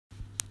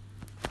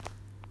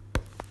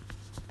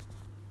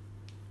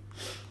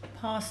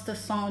Pastor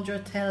Sandra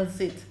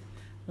tells it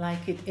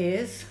like it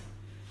is.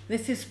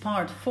 This is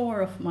part 4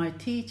 of my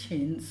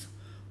teachings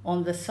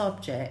on the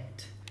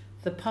subject,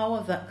 the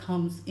power that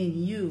comes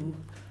in you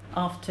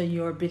after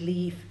your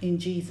belief in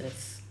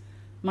Jesus.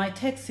 My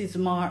text is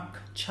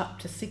Mark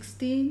chapter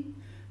 16,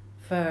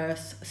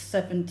 verse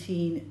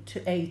 17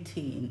 to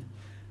 18,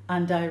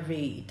 and I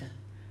read,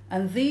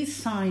 "And these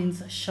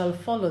signs shall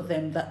follow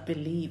them that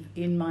believe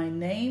in my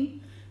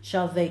name.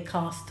 Shall they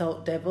cast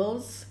out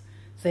devils?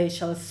 They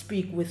shall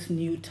speak with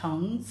new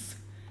tongues.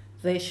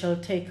 They shall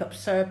take up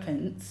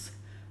serpents,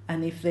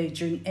 and if they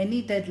drink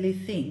any deadly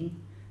thing,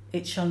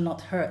 it shall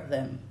not hurt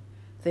them.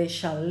 They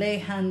shall lay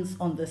hands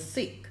on the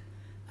sick,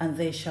 and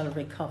they shall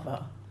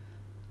recover."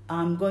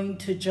 I'm going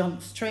to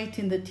jump straight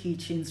in the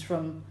teachings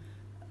from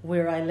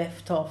where I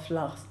left off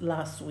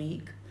last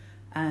week,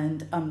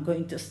 and I'm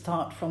going to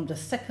start from the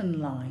second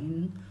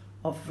line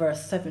of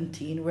verse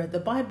 17, where the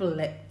Bible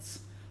lets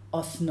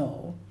us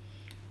know,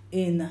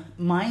 "In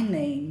my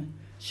name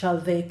shall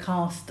they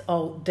cast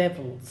out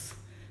devils.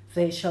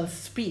 They shall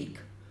speak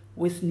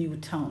with new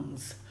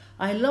tongues."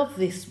 I love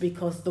this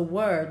because the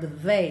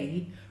word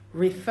 "they"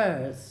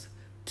 refers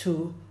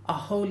to a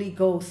Holy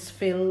Ghost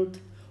filled,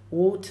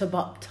 water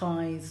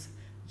baptized,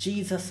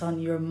 Jesus on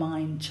your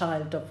mind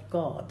child of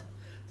God.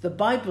 The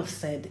Bible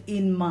said,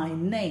 "In my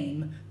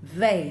name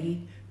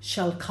they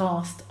shall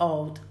cast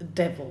out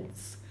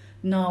devils."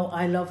 Now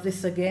I love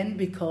this again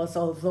because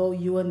although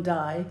you and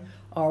I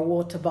are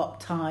water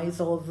baptized,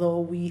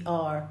 although we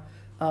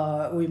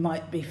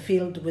might be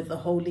filled with the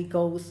Holy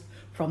Ghost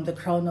from the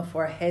crown of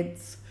our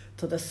heads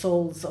to the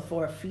soles of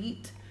our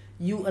feet,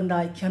 you and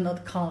I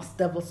cannot cast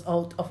devils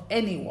out of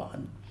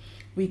anyone.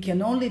 We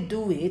can only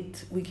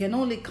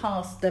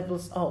cast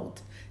devils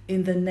out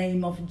in the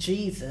name of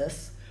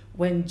Jesus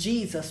when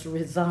Jesus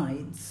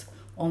resides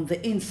on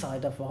the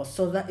inside of us.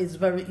 So that is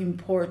very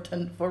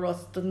important for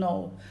us to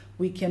know.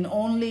 We can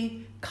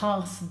only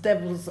cast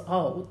devils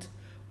out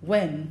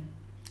when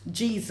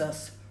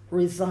Jesus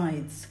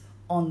resides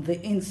on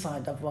the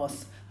inside of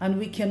us. And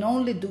we can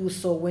only do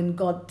so when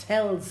God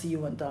tells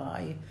you and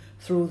I,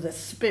 through the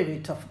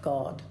Spirit of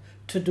God,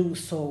 to do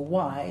so.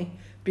 Why?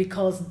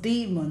 Because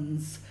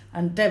demons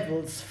and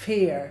devils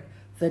fear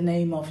the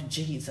name of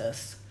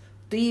Jesus.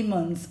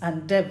 Demons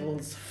and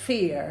devils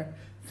fear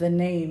the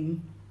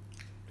name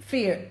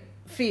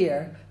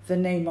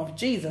of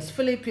Jesus.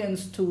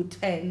 Philippians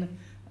 2:10,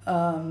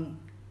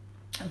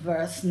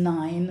 verse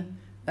 9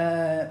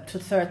 to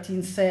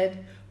 13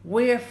 said,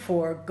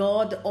 "Wherefore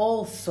God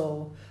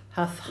also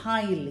hath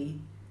highly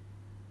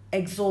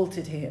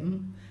exalted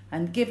him,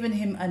 and given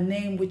him a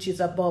name which is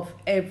above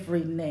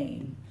every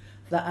name,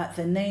 that at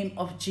the name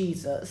of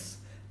Jesus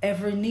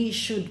every knee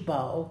should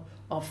bow,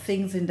 of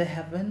things in the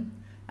heaven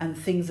and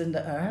things in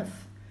the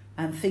earth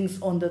and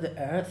things under the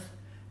earth,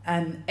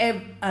 and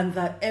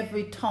that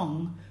every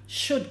tongue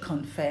should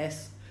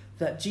confess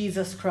that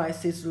Jesus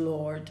Christ is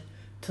Lord,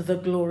 to the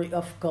glory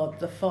of God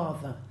the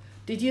Father."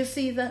 Did you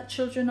see that,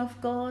 children of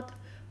God?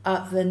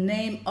 At the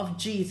name of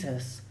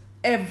Jesus,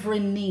 every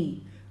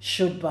knee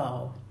should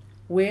bow.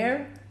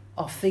 Where?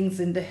 Of things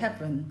in the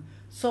heaven.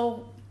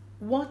 So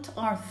what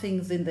are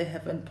things in the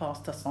heaven,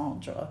 Pastor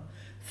Sandra?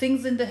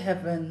 Things in the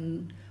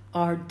heaven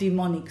are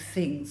demonic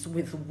things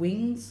with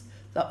wings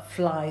that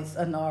flies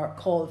and are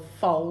called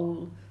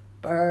fowl,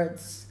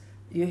 birds.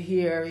 You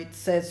hear it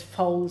says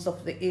fowls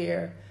of the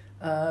air,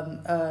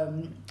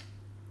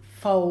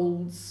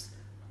 fowls,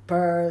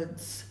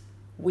 birds,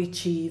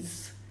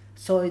 witches.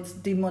 So it's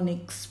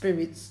demonic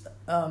spirits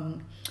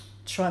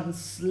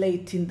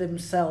translating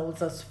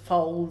themselves as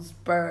fowls,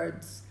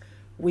 birds,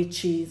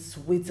 witches,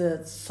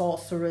 wizards,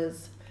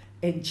 sorcerers,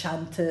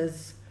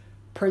 enchanters,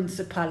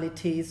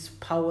 principalities,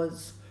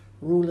 powers,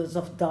 rulers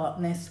of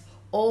darkness.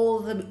 All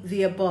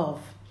the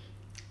above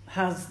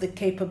has the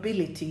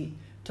capability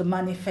to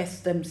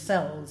manifest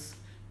themselves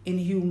in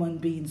human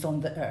beings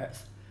on the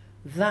earth.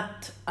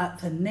 That at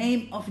the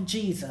name of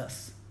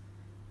Jesus,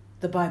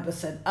 the Bible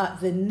said, at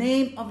the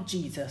name of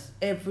Jesus,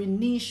 every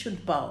knee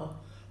should bow,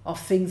 of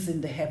things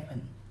in the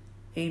heaven.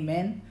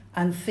 Amen.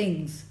 And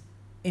things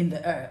in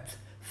the earth.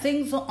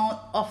 Things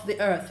of the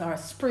earth are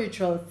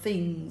spiritual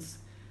things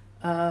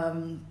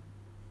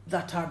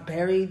that are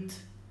buried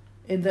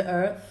in the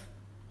earth.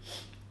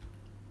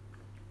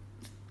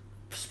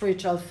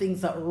 Spiritual things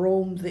that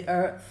roam the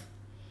earth.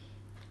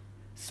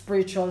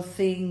 Spiritual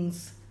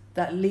things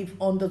that live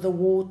under the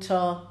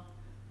water,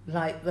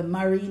 like the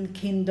marine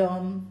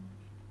kingdom,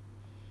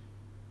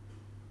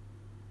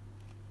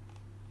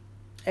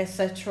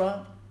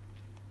 etc.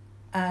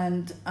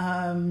 And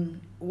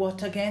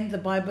what again? The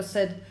Bible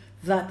said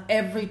that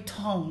every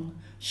tongue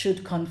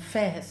should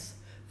confess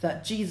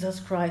that Jesus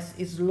Christ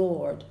is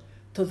Lord,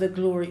 to the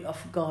glory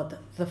of God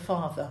the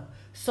Father.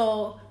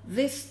 So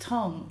this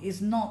tongue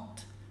is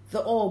not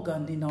the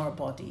organ in our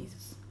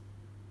bodies.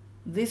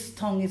 This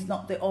tongue is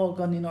not the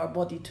organ in our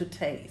body to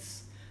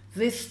taste.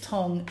 This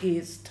tongue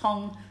is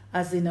tongue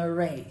as in a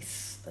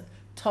race,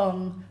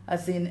 tongue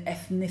as in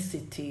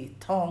ethnicity,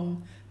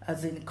 tongue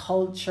as in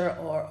culture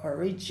or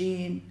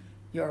origin,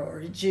 your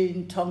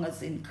origin, tongue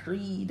as in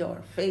creed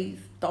or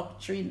faith,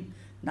 doctrine,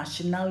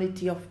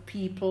 nationality of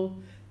people.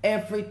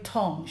 Every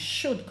tongue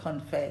should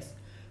confess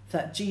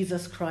that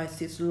Jesus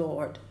Christ is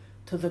Lord,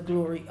 to the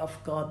glory of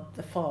God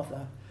the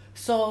Father.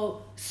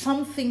 So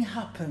something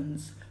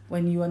happens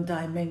when you and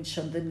I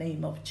mention the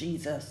name of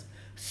Jesus.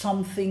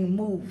 Something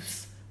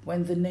moves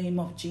when the name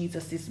of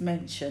Jesus is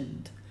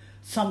mentioned.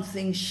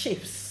 Something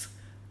shifts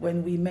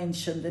when we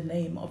mention the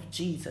name of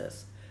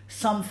Jesus.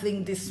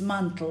 Something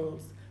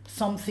dismantles,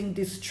 something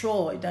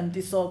destroyed and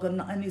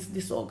is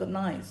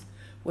disorganized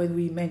when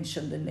we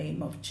mention the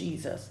name of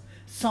Jesus.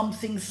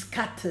 Something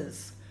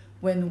scatters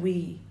when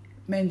we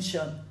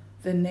mention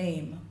the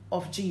name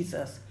of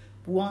Jesus.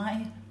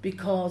 Why?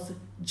 Because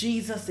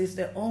Jesus is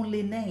the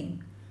only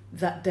name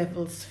that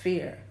devils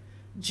fear.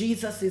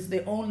 Jesus is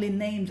the only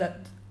name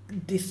that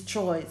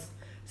destroys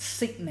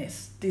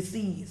sickness,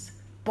 disease,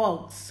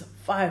 bugs,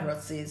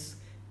 viruses,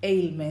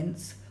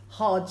 ailments,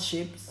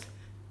 hardships,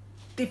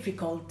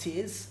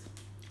 difficulties,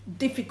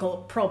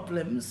 difficult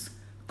problems,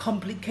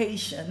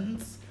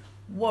 complications,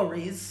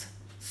 worries,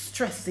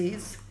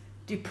 stresses,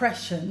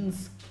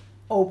 depressions,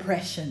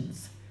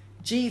 oppressions.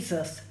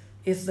 Jesus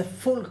is the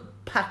full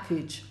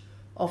package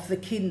of the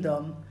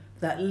kingdom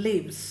that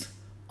lives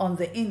on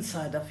the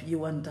inside of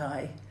you and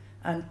I,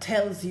 and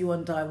tells you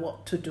and I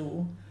what to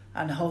do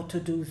and how to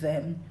do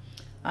them,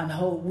 and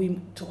how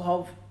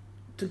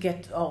to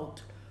get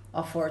out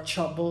of our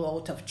trouble,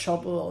 out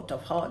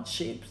of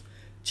hardships.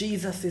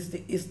 Jesus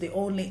is the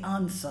only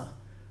answer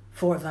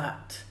for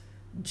that.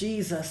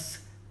 Jesus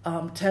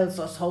tells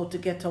us how to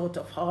get out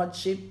of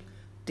hardship,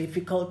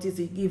 difficulties.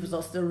 He gives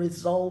us the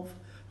resolve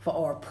for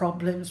our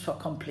problems, for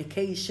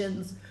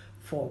complications,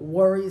 for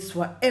worries,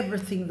 for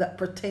everything that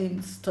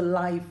pertains to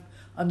life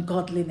and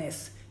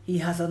godliness. He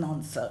has an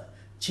answer.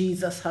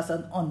 Jesus has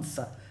an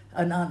answer.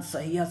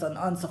 He has an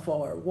answer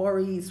for our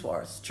worries, for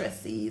our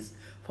stresses,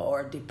 for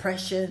our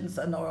depressions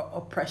and our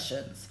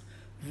oppressions.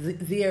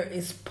 There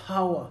is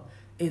power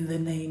in the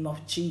name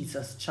of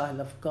Jesus, child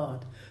of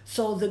God.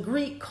 So the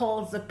Greek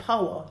calls the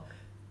power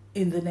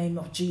in the name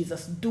of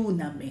Jesus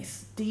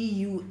dunamis,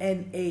 D-U-N-A-M-I-S.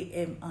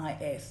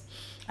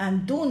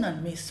 And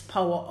dunamis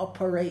power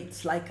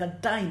operates like a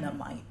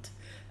dynamite.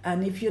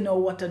 And if you know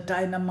what a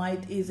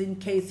dynamite is, in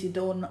case you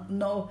don't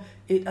know,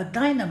 a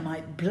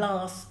dynamite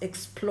blasts,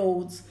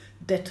 explodes,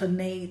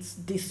 detonates,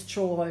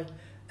 destroys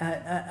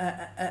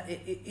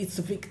its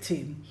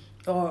victim,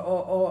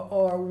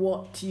 or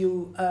what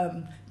you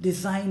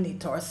design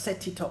it or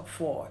set it up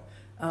for.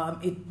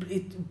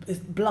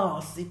 It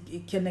blasts,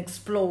 it can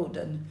explode,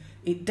 and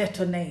it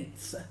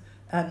detonates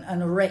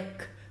and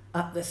wreck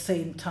at the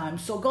same time.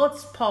 So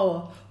God's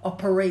power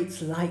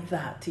operates like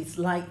that. It's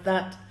like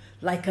that,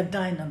 like a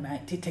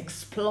dynamite. It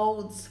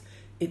explodes,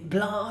 it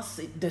blasts,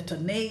 it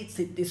detonates,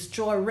 it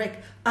destroys,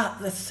 wreck at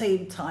the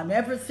same time.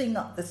 Everything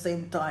at the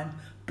same time.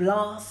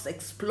 Blast,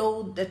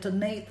 explode,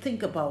 detonate.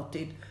 Think about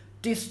it.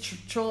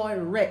 Destroy,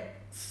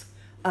 wrecks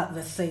at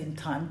the same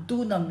time.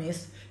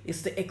 Dunamis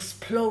is the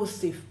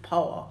explosive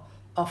power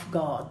of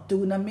God.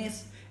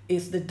 Dunamis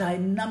is the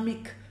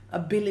dynamic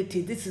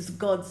ability. This is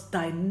God's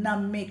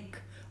dynamic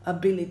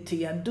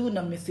ability, and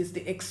dunamis is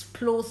the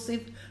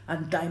explosive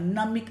and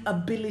dynamic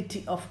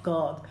ability of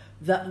God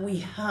that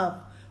we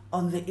have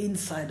on the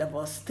inside of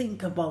us.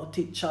 Think about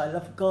it, child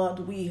of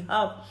God. We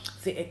have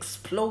the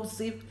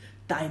explosive,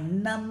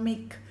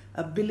 dynamic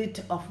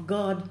ability of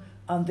God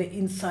on the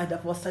inside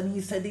of us. And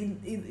he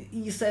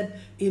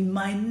said, in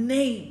my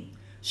name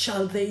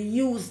shall they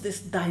use this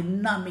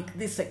dynamic,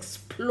 this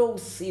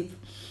explosive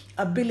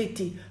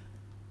ability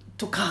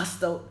to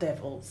cast out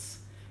devils.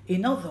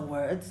 In other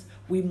words,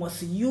 we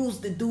must use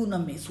the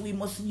dunamis. We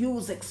must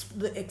use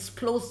the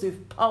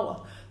explosive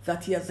power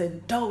that he has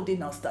endowed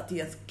in us, that he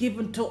has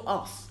given to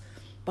us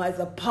by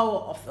the power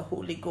of the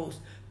Holy Ghost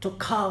to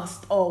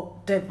cast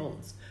out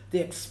devils. The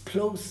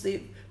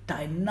explosive,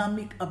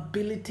 dynamic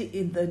ability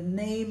in the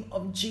name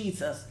of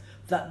Jesus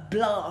that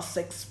blasts,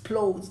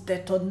 explodes,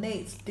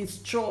 detonates,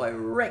 destroys,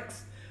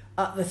 wrecks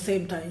at the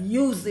same time.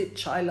 Use it,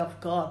 child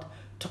of God,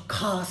 to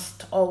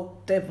cast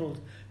out devils.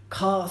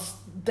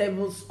 Cast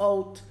devils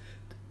out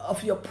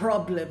of your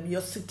problem,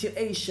 your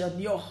situation,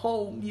 your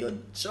home, your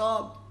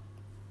job,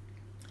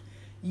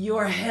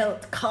 your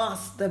health.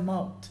 Cast them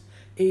out.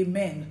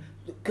 Amen.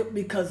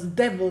 Because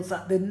devils,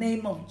 at the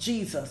name of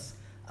Jesus,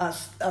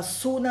 as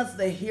soon as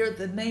they hear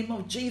the name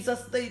of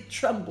Jesus, they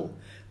tremble.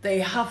 They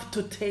have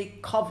to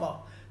take cover.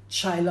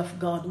 Child of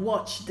God,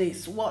 watch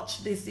this.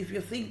 Watch this. If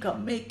you think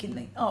I'm making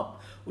it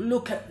up,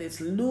 look at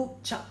this. Luke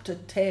chapter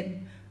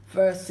 10,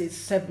 verses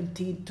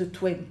 17 to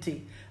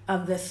 20.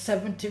 And the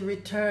 70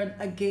 returned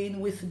again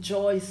with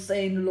joy,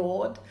 saying,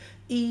 Lord,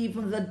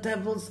 even the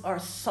devils are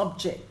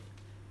subject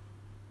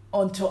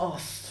unto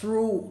us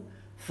through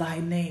thy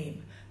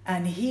name.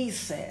 And he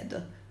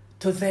said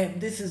to them,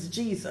 this is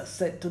Jesus,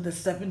 said to the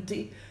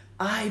 70,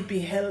 I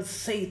beheld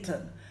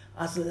Satan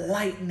as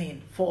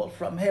lightning fall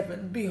from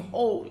heaven.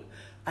 Behold,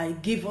 I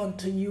give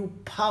unto you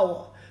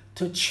power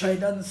to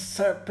tread on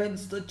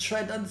serpents, to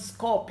tread on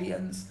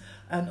scorpions,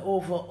 and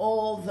over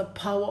all the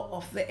power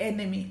of the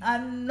enemy,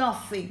 and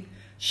nothing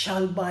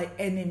shall by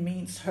any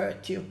means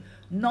hurt you.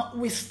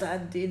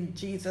 Notwithstanding,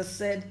 Jesus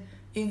said,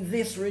 in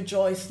this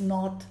rejoice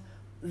not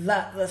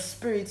that the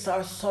spirits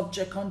are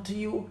subject unto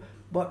you,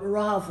 but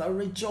rather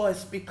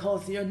rejoice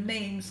because your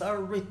names are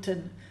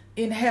written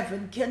in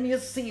heaven. Can you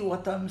see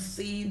what I'm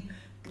seeing,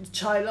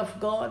 child of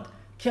God?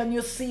 Can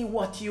you see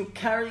what you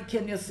carry?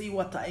 Can you see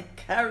what I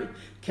carry?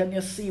 Can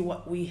you see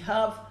what we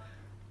have?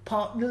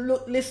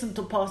 Listen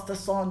to Pastor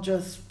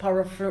Sandra's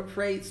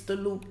paraphrase to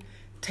Luke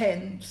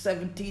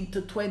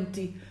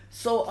 10:17-20.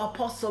 So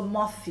Apostle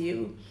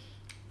Matthew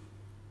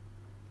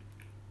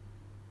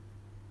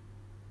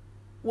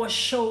was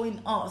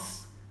showing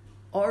us,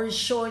 or is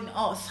showing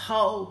us,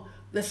 how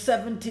the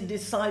 70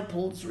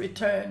 disciples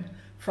returned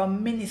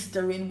from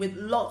ministering with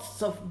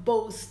lots of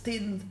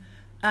boasting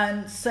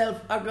and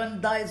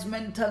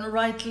self-aggrandizement, and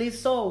rightly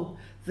so.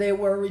 They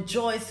were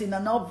rejoicing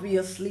and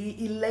obviously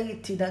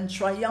elated and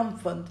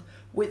triumphant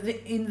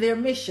in their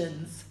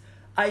missions.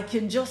 I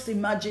can just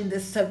imagine the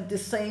 70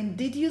 saying,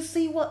 did you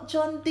see what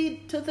John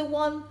did to the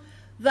one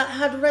that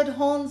had red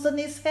horns on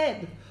his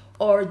head?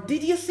 Or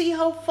did you see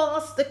how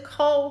fast the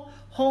cow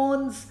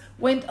horns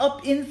went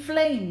up in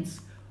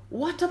flames?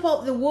 What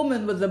about the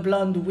woman with the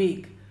blonde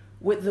wig,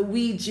 with the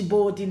Ouija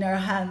board in her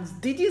hands?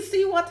 Did you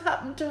see what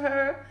happened to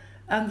her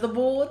and the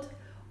board?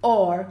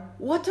 Or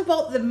what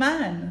about the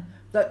man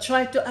that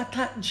tried to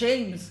attack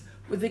James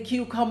with the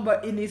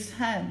cucumber in his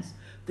hands?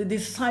 The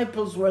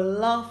disciples were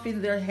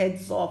laughing their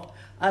heads off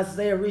as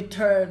they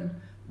returned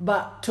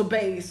back to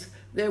base.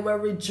 They were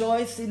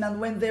rejoicing, and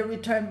when they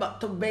returned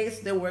back to base,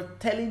 they were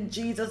telling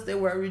Jesus, they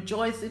were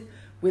rejoicing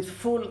with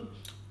full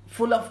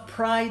of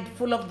pride,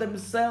 full of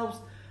themselves.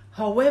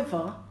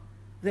 However,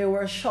 they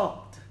were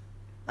shocked.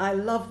 I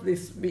love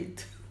this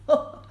bit.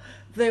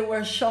 They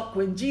were shocked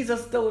when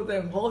Jesus told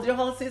them, hold your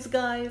horses,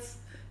 guys.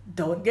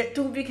 Don't get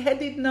too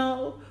big-headed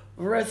now.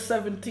 Verse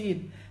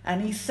 17.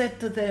 And he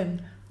said to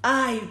them,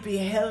 I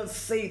beheld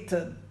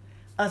Satan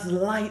as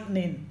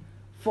lightning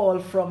fall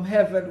from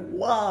heaven.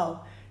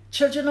 Wow.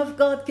 Children of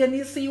God, can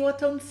you see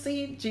what I'm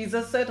seeing?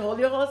 Jesus said, hold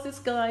your horses,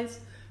 guys.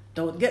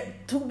 Don't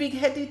get too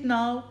big-headed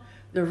now.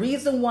 The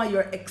reason why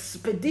your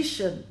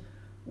expedition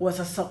was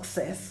a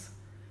success,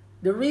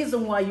 the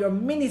reason why your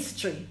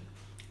ministry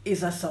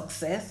is a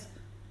success,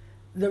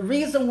 the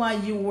reason why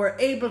you were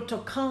able to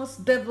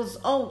cast devils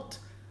out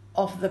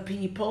of the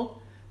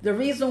people, the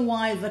reason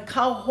why the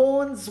cow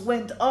horns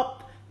went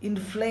up in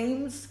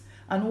flames,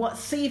 and what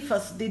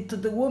Cephas did to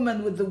the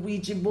woman with the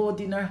Ouija board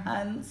in her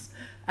hands,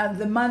 and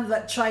the man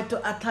that tried to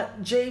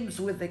attack James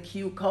with the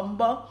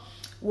cucumber,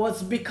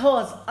 was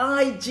because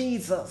I,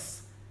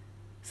 Jesus,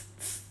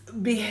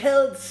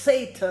 beheld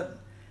Satan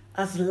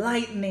as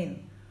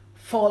lightning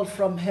fall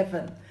from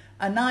heaven.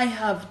 And I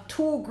have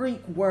two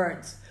Greek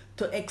words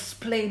to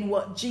explain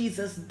what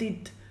Jesus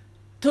did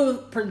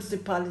to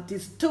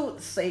principalities, to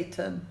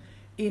Satan,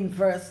 in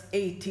verse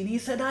 18. He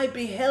said, I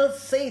beheld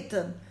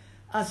Satan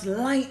as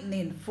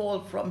lightning fall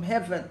from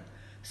heaven.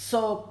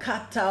 So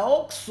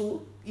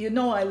kataoxu, you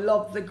know I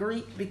love the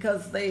Greek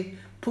because they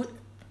put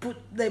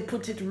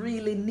it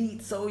really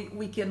neat so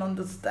we can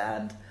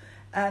understand.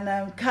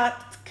 And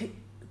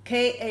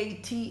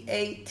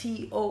K-A-T-A-T-O-X-E-N-O,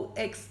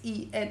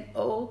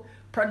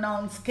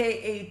 pronounced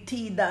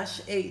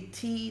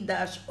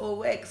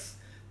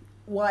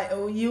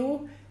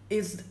K-A-T-A-T-O-X-Y-O-U,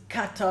 is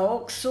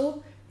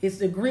kataoxu, is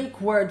the Greek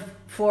word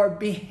for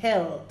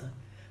beheld.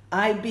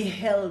 I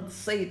beheld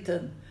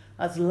Satan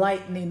as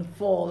lightning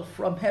fall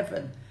from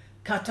heaven.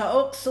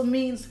 Kataoxu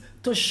means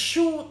to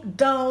shoot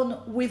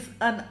down with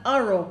an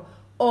arrow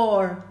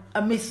or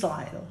a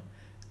missile.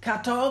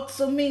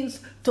 Kataoxu means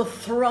to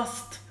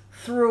thrust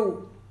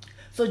through.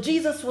 So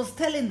Jesus was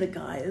telling the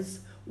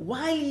guys,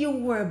 while you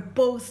were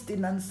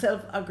boasting and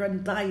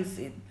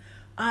self-aggrandizing,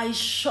 I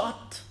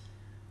shot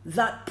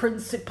that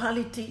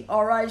principality,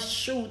 or I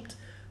shoot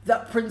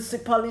that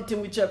principality,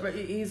 whichever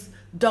it is,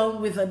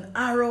 down with an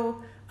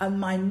arrow, and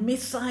my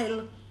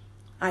missile,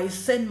 I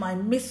send my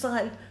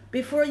missile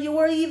before you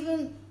were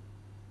even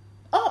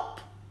up.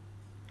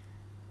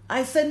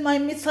 I send my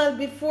missile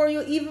before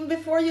you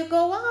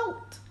go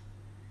out.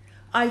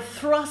 I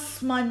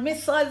thrust my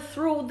missile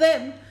through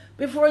them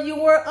before you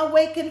were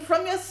awakened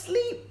from your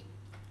sleep.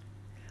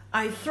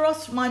 I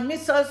thrust my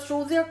missiles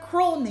through their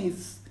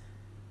cronies,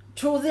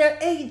 through their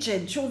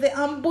agents, through the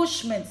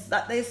ambushments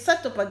that they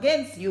set up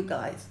against you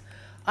guys.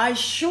 I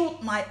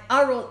shoot my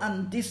arrow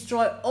and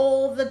destroy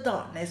all the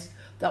darkness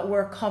that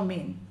were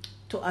coming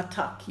to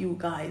attack you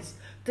guys.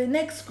 The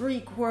next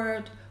Greek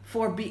word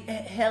for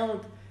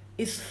beheld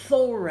is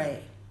thore.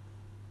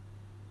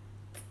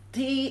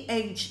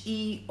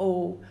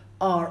 T-H-E-O-R-O.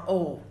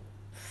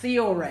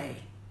 Theore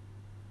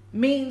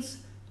means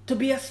to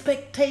be a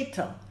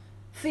spectator.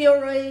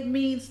 Theore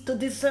means to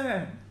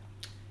discern.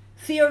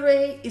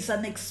 Theore is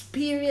an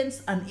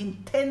experience, an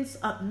intense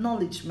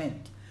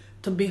acknowledgement,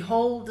 to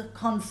behold,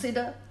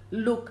 consider,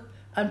 look,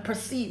 and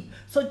perceive.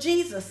 So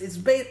Jesus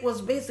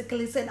was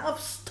basically saying, I've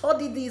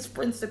studied these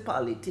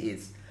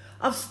principalities.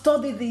 I've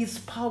studied these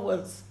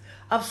powers.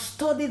 I've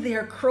studied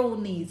their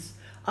cronies.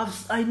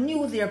 I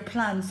knew their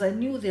plans. I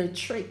knew their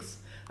tricks.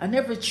 And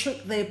every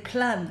trick they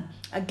plan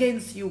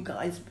against you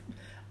guys.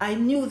 I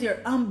knew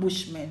their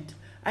ambushment.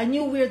 I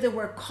knew where they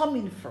were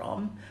coming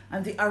from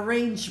and the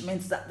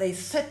arrangements that they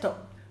set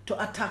up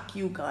to attack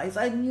you guys.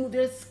 I knew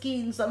their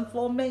schemes and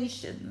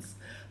formations.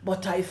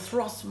 But I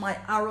thrust my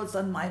arrows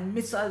and my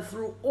missiles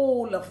through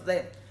all of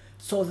them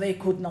so they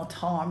could not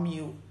harm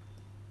you.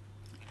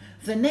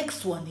 The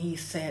next one, he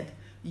said,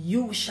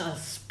 you shall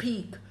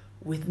speak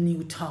with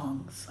new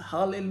tongues.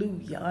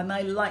 Hallelujah. And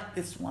I like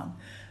this one.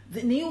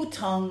 The new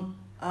tongue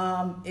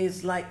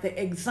is like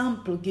the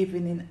example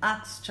given in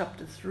Acts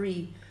chapter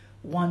 3,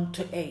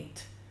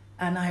 1-8.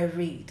 And I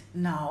read,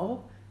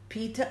 now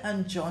Peter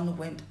and John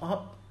went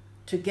up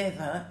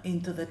together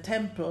into the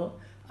temple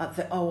at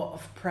the hour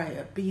of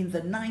prayer, being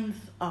the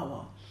 9th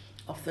hour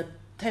of the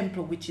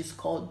temple, which is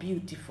called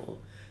Beautiful,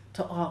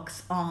 to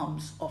ask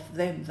alms of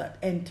them that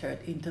entered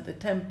into the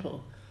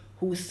temple,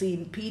 who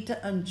seeing Peter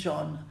and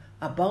John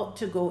about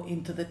to go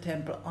into the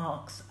temple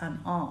asked an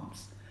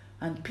alms.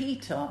 And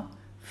Peter,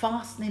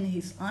 fastening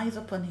his eyes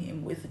upon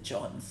him with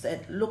John,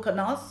 said, look on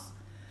us.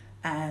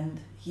 And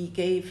he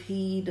gave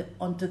heed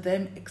unto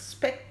them,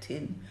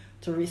 expecting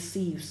to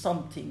receive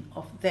something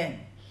of them.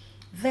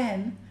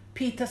 Then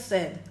Peter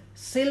said,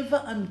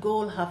 silver and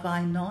gold have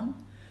I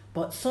none,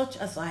 but such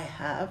as I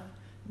have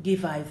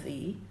give I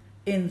thee,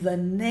 in the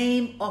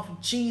name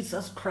of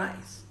Jesus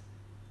Christ.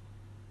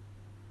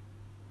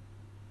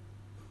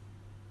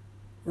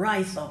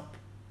 Rise up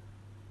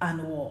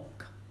and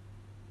walk.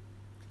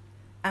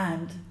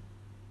 And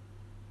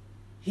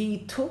he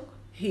took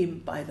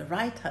him by the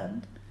right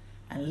hand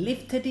and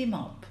lifted him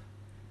up,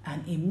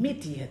 and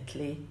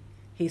immediately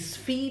his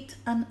feet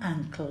and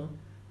ankle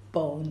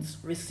bones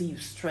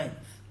received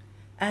strength.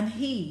 And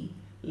he,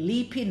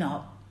 leaping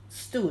up,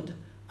 stood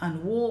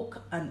and walked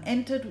and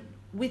entered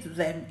with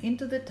them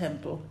into the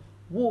temple,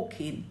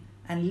 walking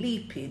and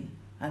leaping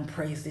and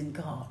praising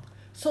God.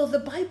 So the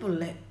Bible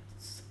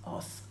lets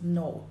us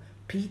know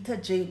Peter,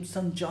 James,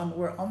 and John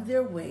were on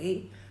their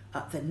way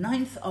at the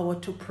 9th hour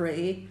to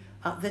pray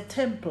at the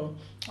temple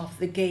of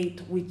the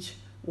gate, which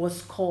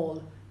was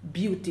called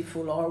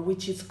Beautiful, or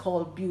which is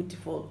called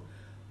Beautiful.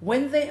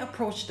 When they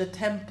approached the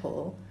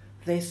temple,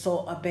 they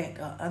saw a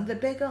beggar, and the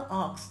beggar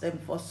asked them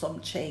for some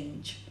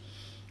change.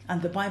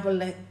 And the Bible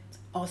let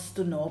us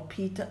to know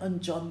Peter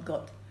and John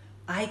got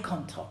eye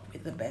contact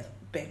with the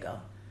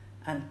beggar.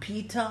 And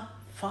Peter,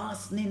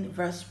 fastening,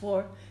 verse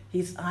 4,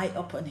 his eye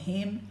upon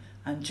him,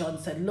 and John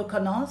said, look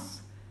on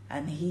us.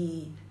 And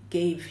he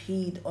gave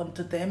heed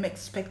unto them,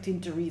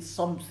 expecting to read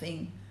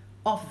something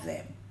of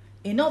them.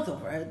 In other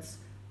words,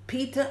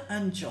 Peter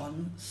and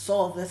John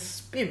saw the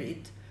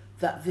spirit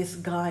that this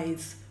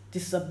guy's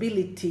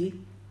disability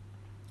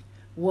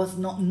was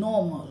not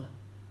normal.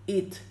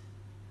 It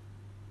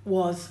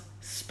was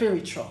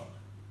spiritual.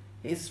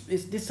 His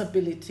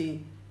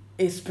disability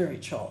is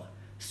spiritual.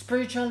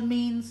 Spiritual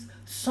means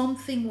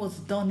something was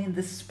done in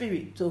the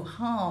spirit to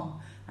harm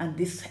and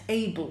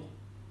disable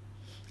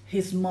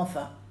his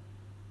mother,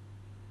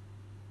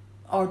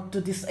 or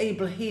to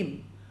disable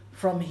him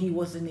from he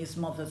was in his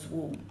mother's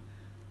womb.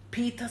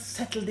 Peter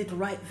settled it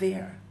right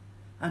there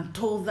and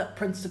told that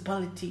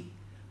principality,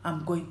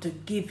 I'm going to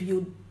give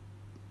you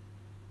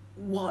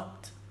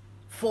what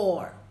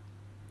for.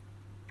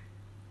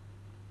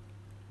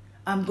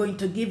 I'm going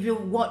to give you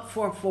what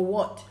for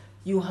what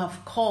you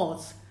have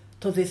caused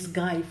to this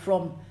guy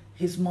from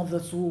his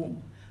mother's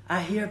womb.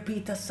 I hear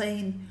Peter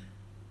saying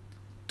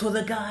to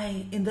the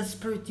guy in the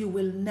spirit, you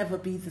will never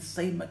be the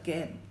same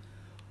again.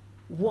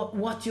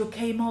 What you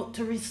came out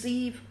to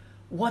receive,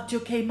 what you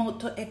came out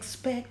to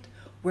expect,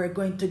 we're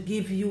going to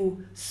give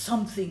you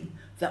something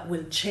that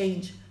will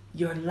change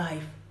your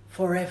life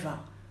forever.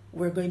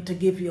 We're going to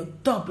give you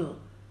double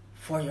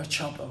for your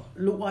trouble.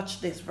 Look,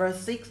 watch this,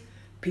 verse 6.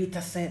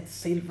 Peter said,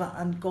 silver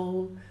and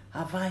gold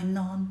have I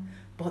none,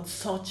 but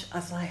such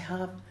as I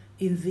have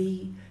in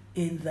thee,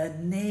 in the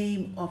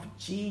name of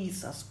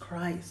Jesus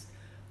Christ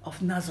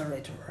of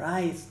Nazareth,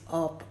 rise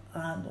up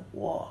and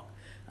walk.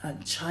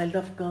 And child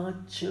of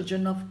God,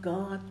 children of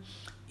God,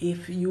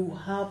 if you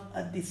have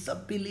a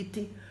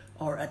disability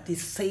or a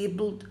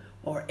disabled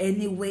or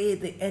any way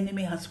the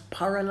enemy has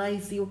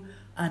paralyzed you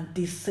and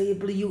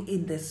disabled you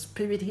in the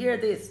spirit, hear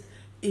this,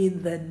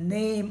 in the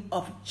name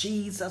of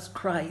Jesus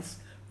Christ,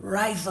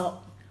 rise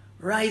up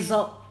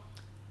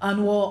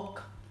and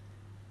walk.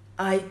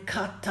 I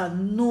kata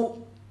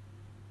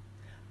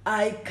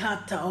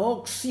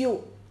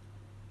oxio.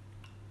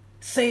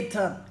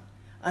 Satan,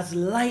 as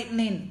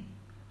lightning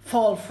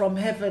fall from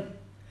heaven,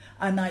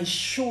 and I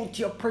shoot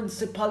your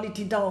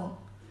principality down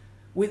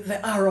with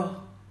the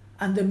arrow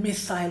and the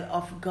missile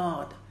of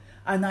God.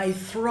 And I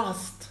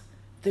thrust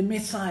the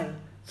missile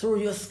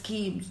through your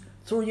schemes,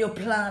 through your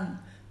plan,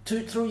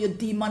 through your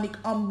demonic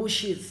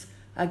ambushes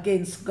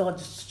against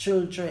God's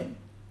children.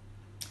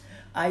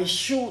 I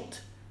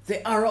shoot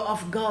the arrow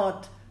of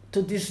God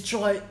to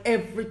destroy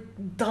every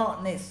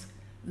darkness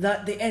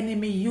that the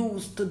enemy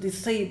used to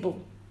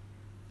disable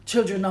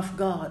children of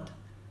God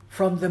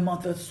from the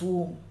mother's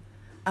womb.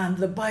 And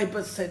the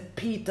Bible said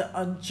Peter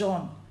and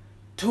John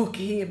took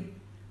him,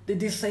 the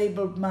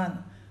disabled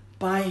man,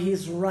 by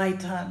his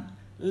right hand,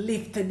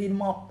 lifted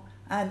him up,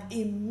 and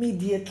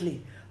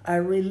immediately I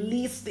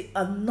release the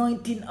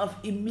anointing of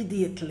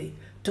immediately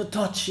to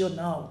touch you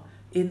now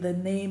in the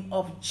name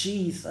of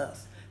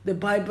Jesus. The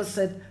Bible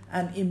said,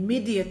 and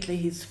immediately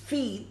his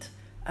feet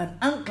and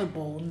ankle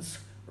bones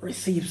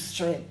receive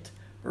strength.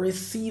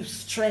 Receive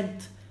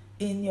strength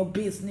in your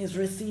business,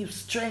 receive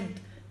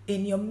strength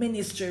in your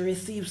ministry,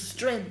 receive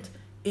strength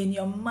in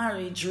your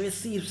marriage,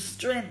 receive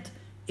strength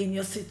in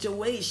your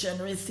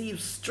situation, receive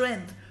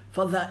strength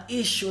for that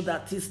issue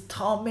that is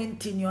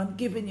tormenting you and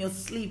giving you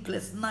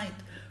sleepless night.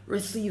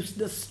 Receives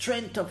the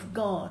strength of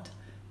God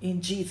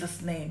in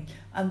Jesus' name.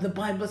 And the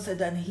Bible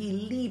said, and he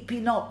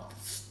leaping up,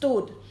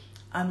 stood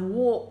and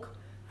walked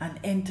and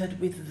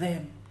entered with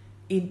them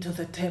into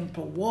the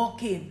temple,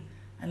 walking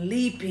and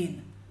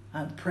leaping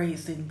and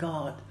praising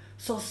God.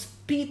 So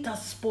Peter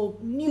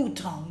spoke new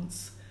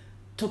tongues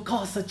to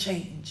cause a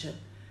change.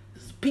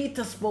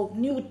 Peter spoke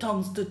new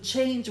tongues to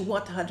change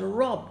what had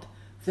robbed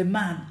the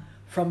man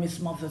from his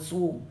mother's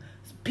womb.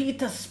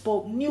 Peter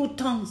spoke new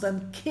tongues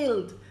and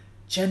killed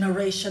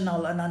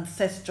generational and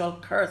ancestral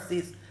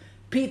curses.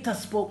 Peter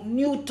spoke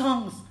new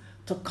tongues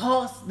to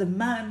cause the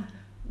man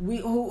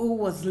who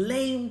was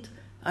lamed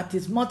at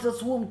his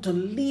mother's womb to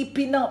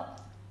leaping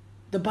up.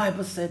 The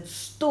Bible said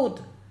stood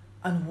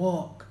and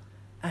walked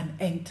and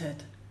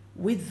entered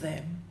with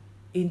them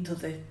into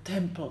the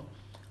temple,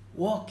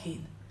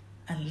 walking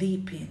and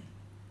leaping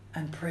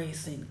and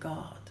praising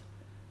God.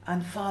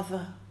 And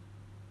Father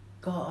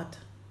God,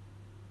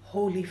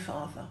 Holy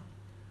Father,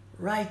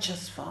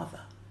 righteous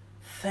Father,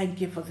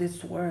 thank you for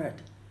this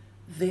word,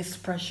 this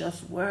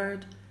precious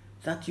word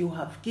that you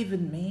have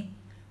given me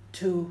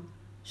to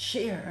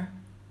share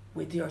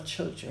with your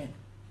children.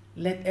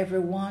 Let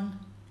everyone,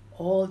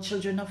 all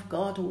children of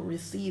God who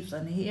receive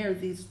and hear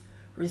these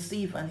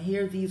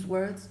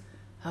words,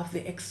 have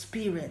the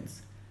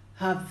experience,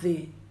 have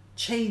the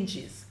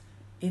changes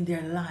in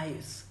their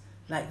lives,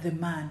 like the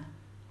man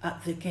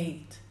at the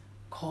gate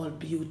called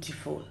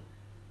Beautiful.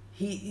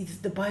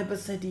 The Bible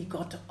said he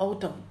got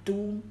out of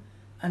doom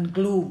and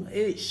gloom.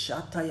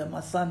 Shataya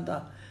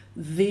Masanda.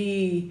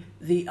 The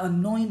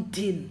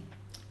anointing,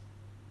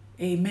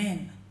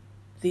 amen,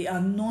 the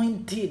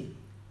anointing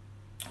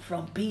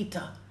from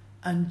Peter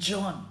and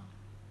John,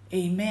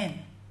 amen,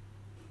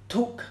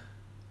 took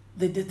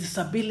the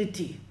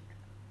disability,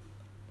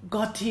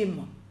 got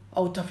him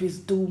out of his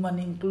doom and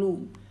in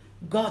gloom,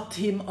 got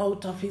him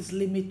out of his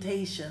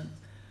limitations,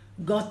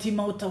 got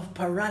him out of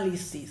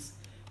paralysis.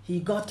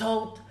 He got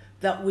out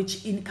that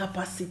which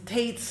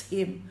incapacitates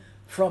him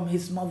from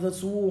his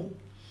mother's womb,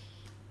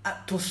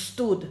 to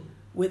stood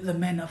with the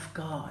men of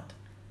God.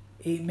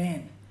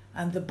 Amen.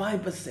 And the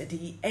Bible said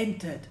he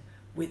entered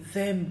with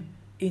them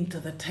into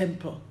the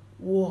temple,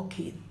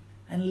 walking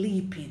and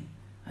leaping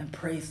and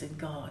praising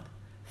God.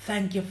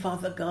 Thank you,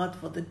 Father God,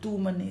 for the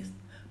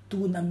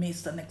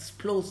dunamis and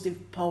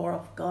explosive power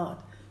of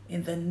God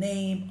in the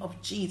name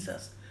of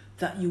Jesus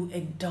that you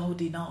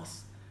endowed in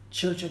us,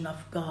 children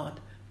of God,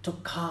 to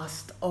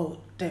cast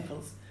out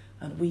devils.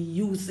 And we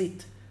use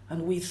it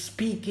and we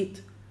speak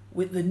it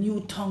with the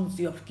new tongues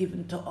you have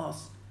given to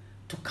us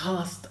to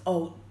cast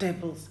out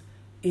devils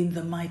in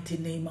the mighty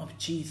name of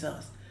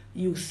Jesus.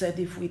 You said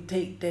if we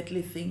take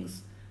deadly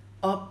things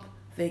up,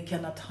 they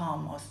cannot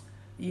harm us.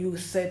 You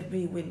said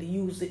we will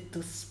use it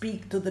to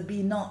speak to the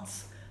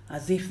be-nots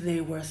as if they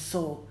were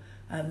so.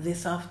 And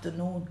this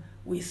afternoon,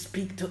 we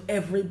speak to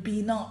every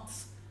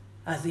be-nots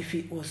as if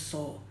it was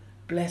so.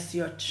 Bless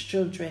your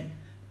children.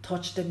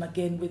 Touch them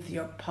again with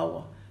your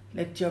power.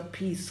 Let your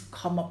peace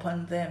come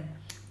upon them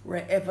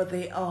wherever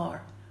they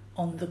are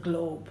on the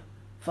globe.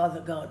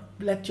 Father God,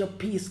 let your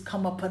peace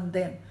come upon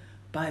them.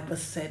 Bible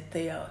said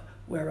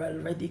we're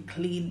already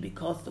clean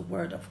because the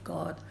word of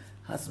God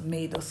has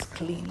made us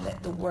clean.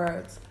 Let the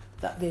words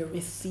that they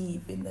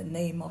receive in the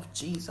name of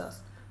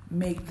Jesus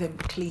make them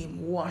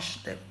clean.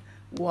 Wash them.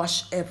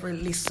 Wash every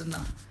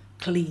listener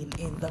clean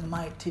in the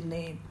mighty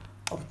name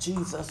of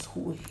Jesus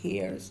who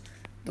hears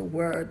the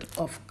word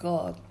of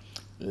God.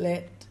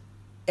 Let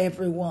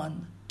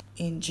everyone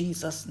in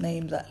Jesus'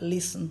 name that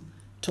listen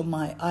to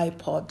my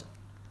iPod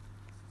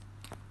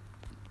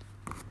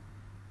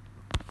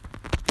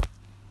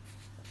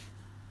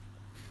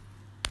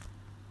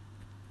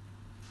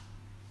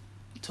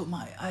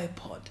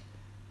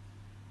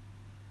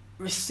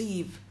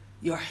receive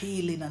your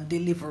healing and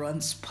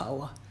deliverance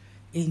power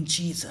in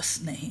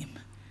Jesus' name.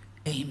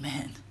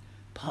 Amen.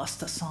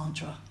 Pastor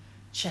Sandra,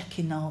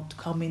 checking out,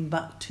 coming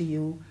back to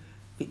you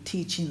with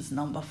teachings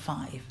number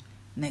 5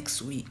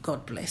 next week.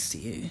 God bless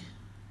you.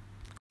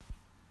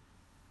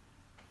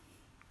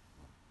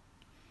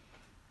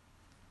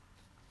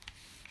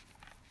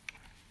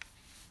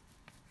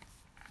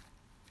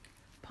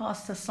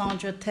 Pastor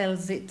Sandra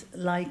tells it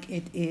like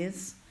it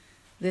is.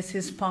 This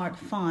is part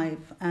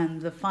 5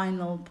 and the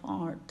final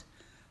part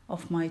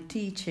of my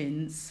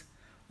teachings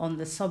on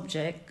the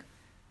subject,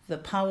 the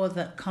power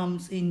that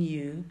comes in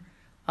you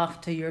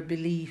after your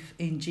belief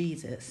in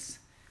Jesus.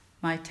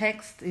 My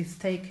text is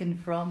taken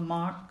from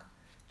Mark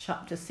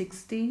chapter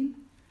 16,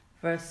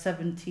 verse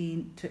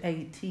 17 to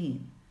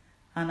 18,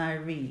 and I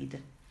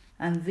read,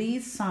 "And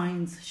these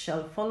signs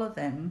shall follow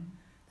them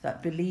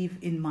that believe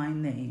in my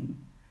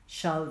name.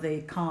 Shall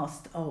they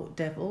cast out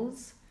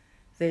devils?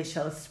 They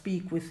shall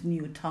speak with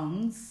new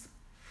tongues.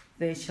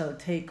 They shall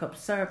take up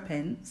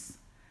serpents,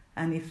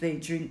 and if they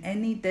drink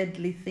any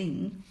deadly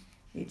thing,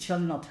 it shall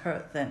not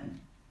hurt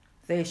them.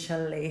 They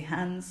shall lay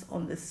hands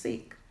on the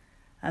sick,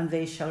 and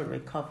they shall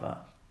recover."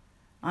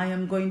 I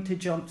am going to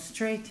jump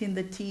straight in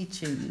the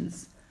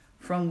teachings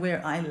from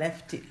where I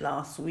left it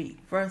last week.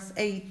 Verse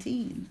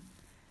 18,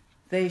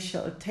 "They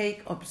shall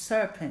take up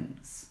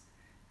serpents,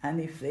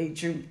 and if they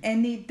drink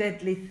any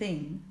deadly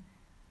thing,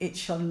 it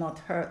shall not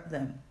hurt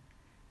them.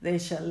 They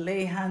shall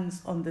lay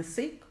hands on the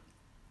sick,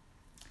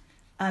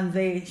 and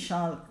they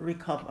shall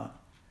recover."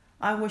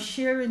 I was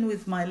sharing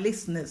with my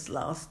listeners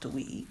last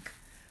week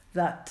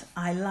that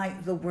I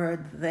like the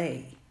word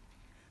 "they."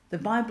 The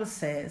Bible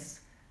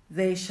says,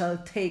 "They shall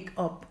take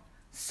up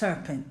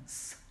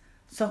serpents."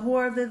 So who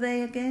are the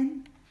they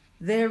again?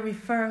 They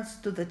refers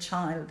to the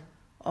child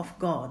of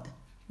God,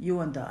 you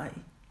and I.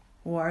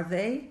 Who are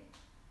they?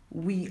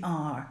 We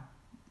are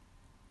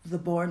the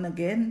born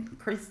again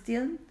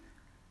Christian.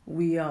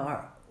 We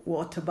are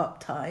water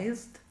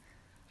baptized.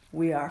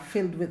 We are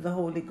filled with the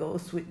Holy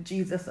Ghost with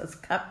Jesus as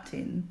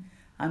captain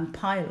and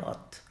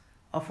pilot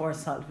of our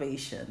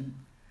salvation.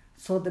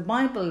 So the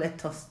Bible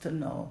let us to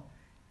know,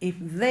 if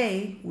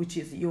they, which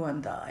is you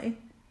and I,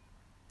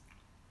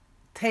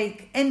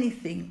 take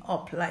anything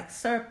up like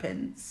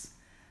serpents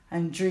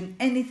and drink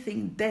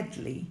anything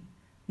deadly,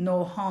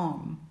 no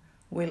harm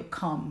will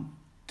come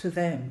to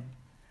them.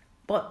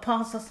 But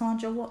Pastor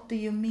Sandra, what do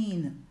you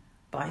mean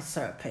by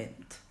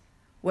serpent?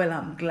 Well,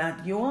 I'm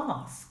glad you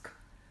asked.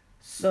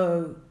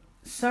 So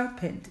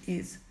serpent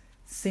is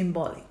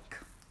symbolic.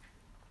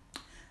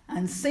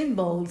 And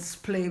symbols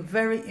play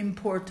very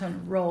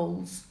important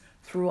roles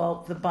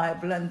throughout the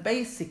Bible, and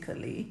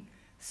basically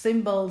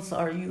symbols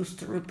are used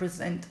to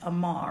represent a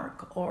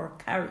mark or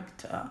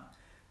character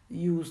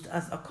used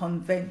as a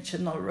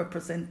conventional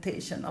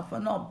representation of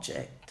an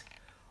object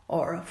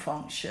or a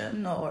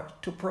function, or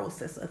to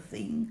process a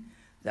thing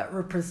that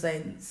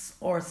represents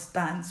or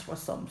stands for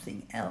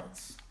something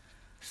else.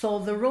 So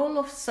the role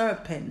of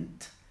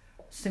serpent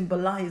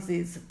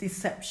symbolizes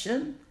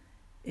deception.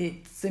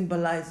 It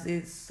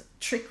symbolizes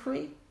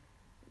trickery,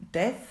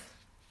 death,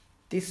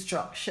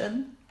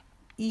 destruction,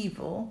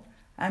 evil.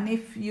 And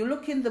if you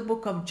look in the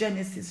book of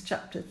Genesis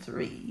chapter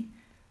 3,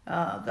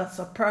 that's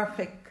a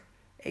perfect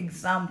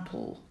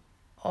example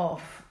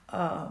of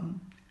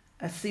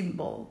a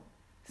symbol.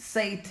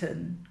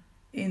 Satan,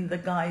 in the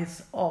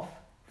guise of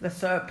the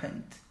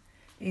serpent,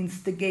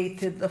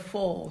 instigated the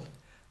fall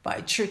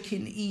by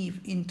tricking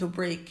Eve into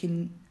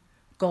breaking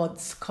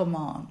God's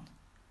command.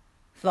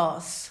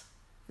 Thus,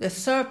 the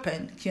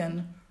serpent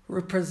can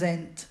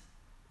represent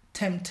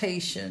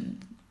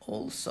temptation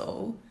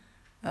also,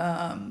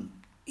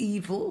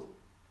 evil,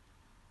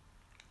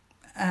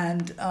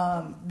 and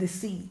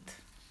deceit.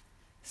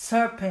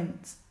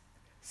 Serpent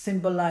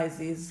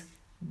symbolizes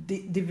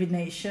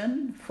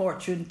divination,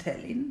 fortune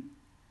telling,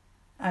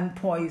 and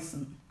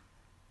poison.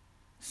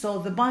 So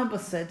the Bible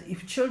said,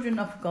 if children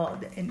of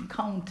God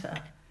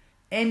encounter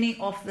any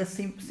of the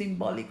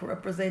symbolic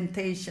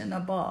representation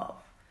above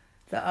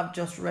that I've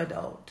just read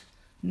out,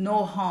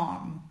 no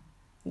harm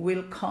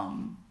will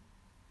come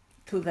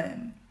to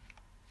them.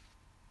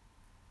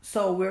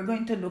 So we're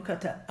going to look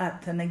at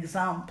an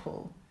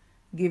example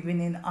given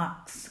in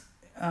Acts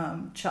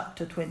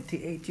chapter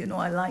 28. You know,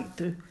 I like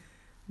to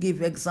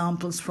give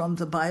examples from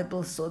the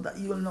Bible so that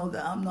you'll know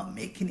that I'm not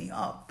making it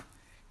up.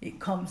 It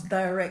comes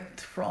direct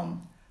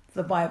from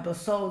the Bible.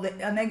 So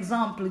an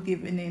example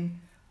given in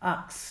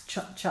Acts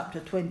chapter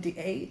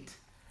 28,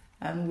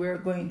 and we're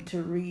going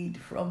to read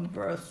from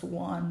verse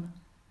 1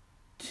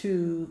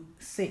 to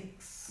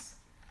 6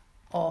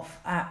 of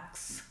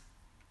Acts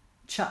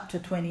chapter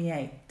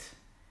 28.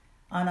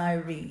 And I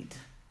read,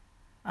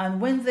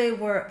 "And when they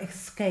were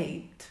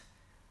escaped,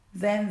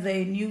 then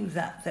they knew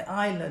that the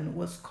island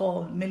was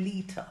called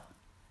Melita,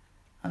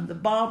 and the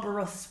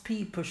barbarous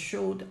people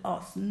showed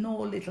us no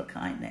little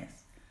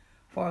kindness,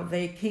 for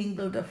they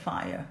kindled a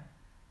fire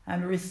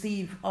and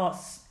received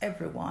us,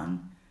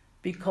 everyone,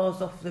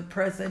 because of the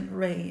present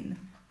rain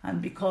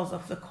and because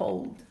of the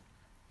cold.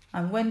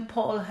 And when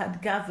Paul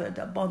had gathered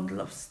a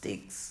bundle of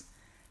sticks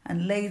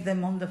and laid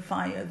them on the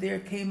fire, there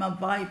came a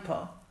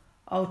viper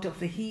out of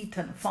the heat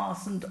and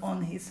fastened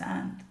on his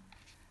hand.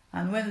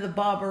 And when the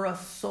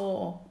barbarous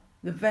saw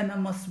the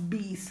venomous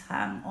beast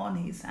hang on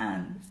his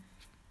hand,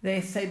 they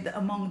said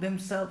among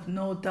themselves,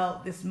 no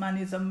doubt this man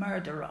is a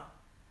murderer,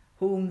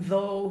 whom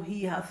though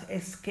he hath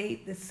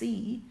escaped the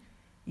sea,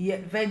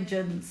 yet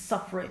vengeance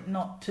suffereth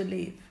not to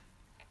live.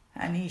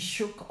 And he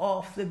shook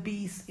off the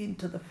beast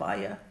into the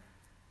fire,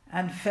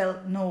 and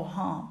felt no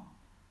harm.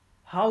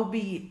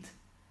 Howbeit,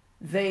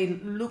 they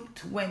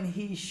looked when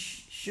he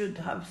should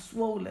have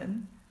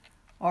swollen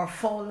or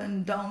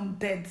fallen down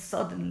dead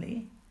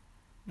suddenly.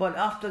 But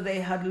after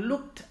they had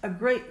looked a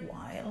great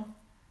while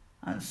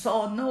and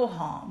saw no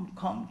harm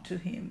come to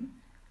him,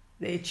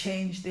 they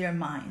changed their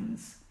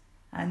minds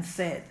and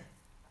said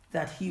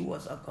that he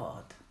was a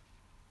god.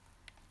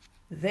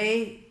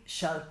 They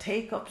shall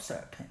take up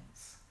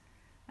serpents,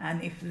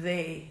 and if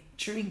they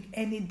drink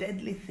any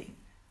deadly thing,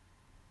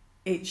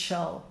 it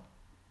shall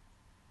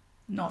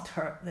not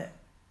hurt them.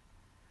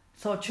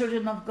 So,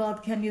 children of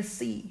God, can you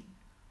see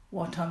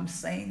what I'm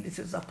saying? This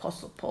is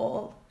Apostle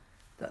Paul,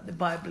 that the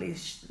Bible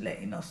is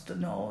letting us to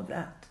know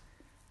that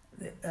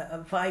a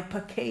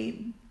viper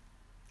came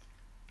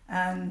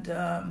and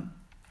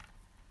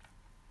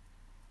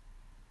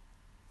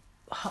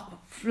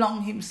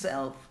flung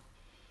himself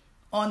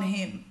on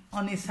him,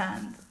 on his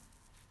hand.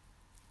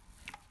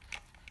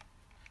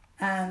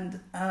 And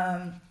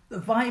the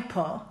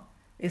viper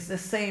is the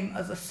same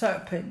as a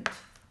serpent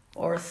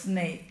or a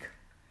snake.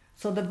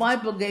 So the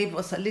Bible gave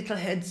us a little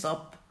heads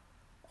up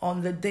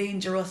on the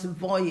dangerous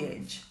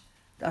voyage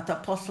that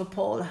Apostle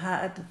Paul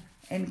had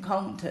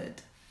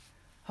encountered.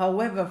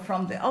 However,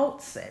 from the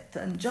outset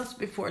and just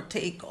before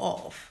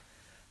takeoff,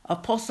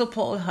 Apostle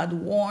Paul had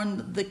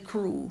warned the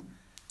crew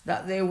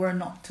that they were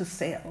not to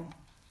sail.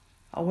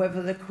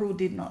 However, the crew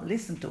did not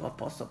listen to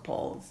Apostle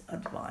Paul's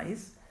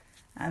advice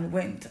and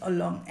went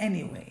along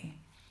anyway.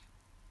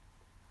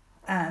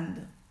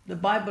 And the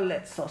Bible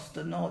lets us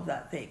to know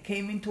that they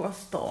came into a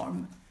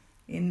storm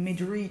in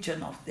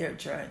mid-region of their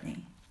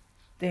journey.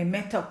 They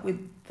met up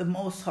with the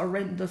most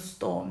horrendous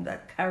storm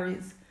that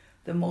carries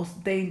the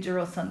most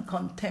dangerous and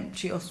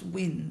contemptuous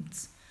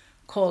winds,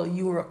 called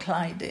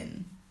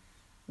Euroclydon,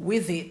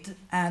 with it.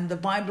 And the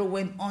Bible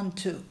went on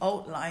to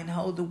outline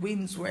how the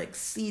winds were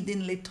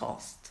exceedingly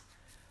tossed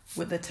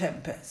with the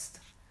tempest.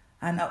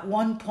 And at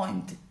one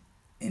point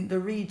in the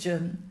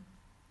region,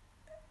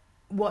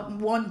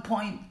 one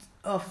point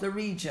of the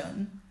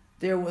region,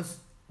 they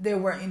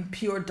were in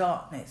pure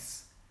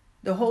darkness.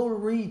 The whole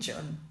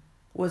region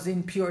was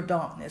in pure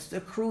darkness. The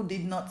crew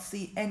did not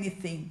see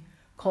anything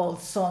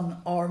called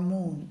sun or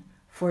moon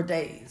for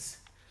days.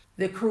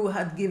 The crew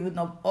had given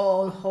up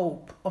all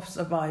hope of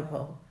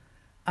survival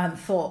and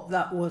thought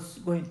that was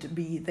going to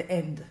be the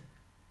end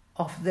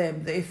of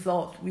them. They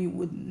thought we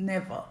would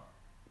never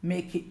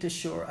make it to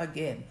shore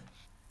again.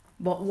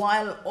 But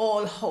while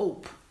all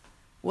hope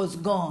was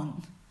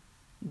gone,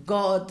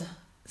 God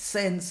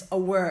sends a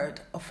word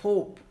of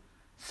hope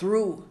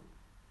through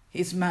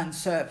his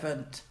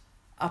manservant,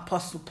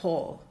 Apostle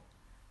Paul.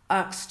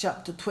 Acts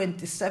chapter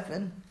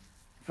 27,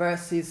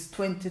 verses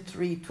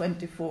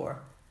 23-24.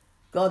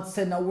 God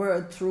sent a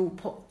word through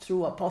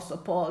Apostle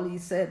Paul. He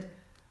said,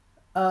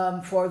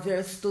 for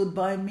there stood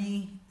by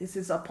me, this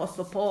is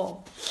Apostle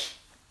Paul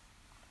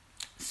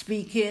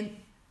speaking,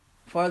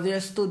 for there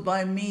stood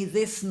by me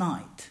this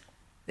night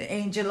the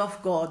angel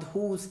of God,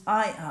 whose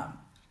I am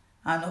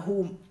and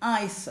whom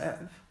I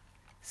serve,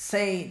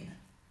 saying,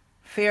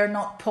 fear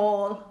not,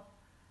 Paul,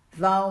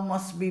 thou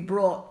must be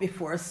brought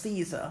before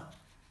Caesar,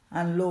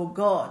 and lo,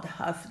 God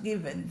hath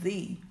given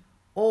thee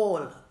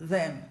all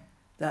them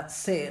that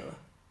sail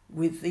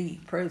with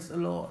thee. Praise the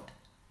Lord.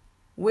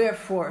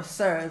 Wherefore,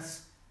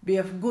 sirs, be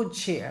of good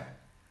cheer,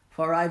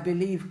 for I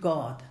believe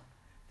God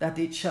that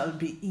it shall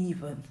be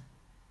even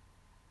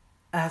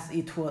as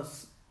it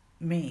was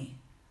me.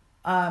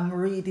 I'm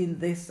reading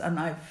this and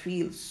I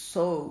feel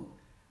so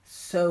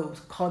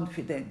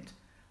confident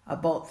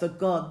about the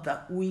God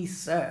that we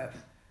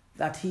serve,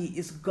 that he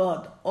is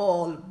God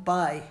all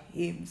by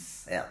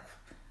himself.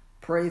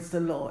 Praise the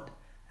Lord.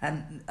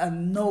 And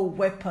no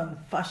weapon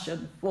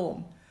fashioned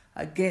formed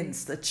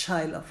against the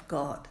child of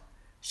God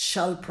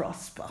shall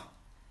prosper.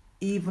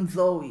 Even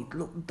though it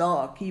looks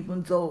dark,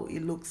 even though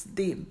it looks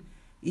dim,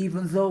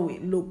 even though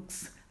it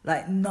looks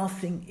like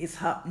nothing is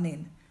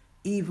happening,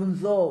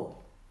 even though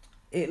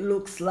it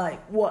looks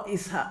like what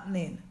is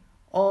happening,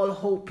 all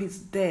hope is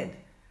dead,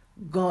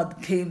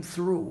 God came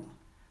through.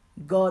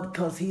 God,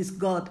 because he's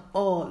God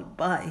all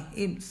by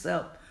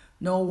himself.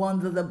 No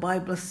wonder the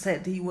Bible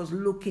said he was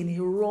looking, he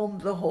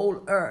roamed the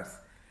whole earth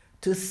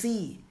to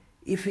see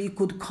if he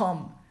could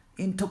come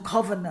into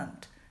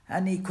covenant,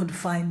 and he could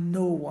find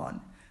no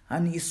one.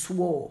 And he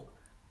swore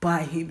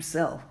by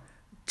himself.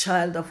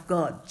 Child of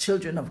God,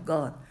 children of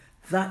God,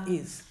 that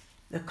is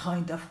the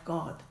kind of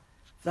God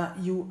that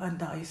you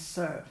and I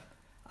serve.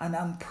 And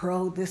I'm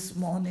proud this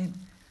morning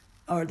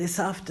or this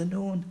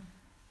afternoon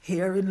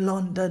here in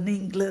London,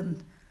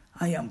 England.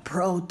 I am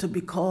proud to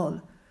be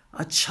called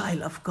a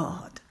child of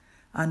God.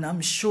 And I'm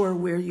sure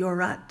where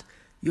you're at,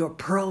 you're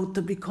proud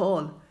to be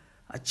called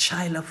a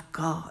child of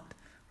God.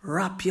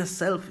 Wrap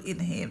yourself in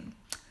him.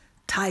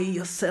 Tie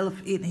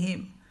yourself in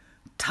him.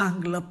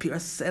 Tangle up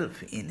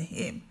yourself in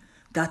him.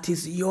 That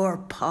is your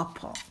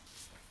papa.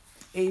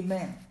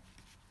 Amen.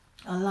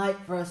 I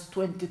like verse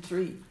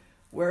 23,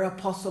 where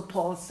Apostle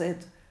Paul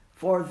said,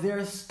 for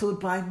there stood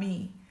by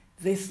me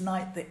this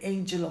night the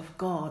angel of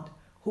God,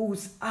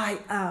 whose I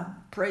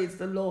am, praise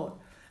the Lord,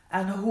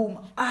 and whom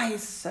I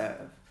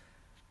serve.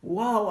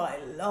 Wow, I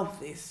love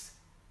this.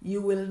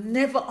 You will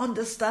never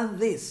understand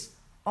this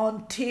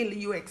until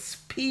you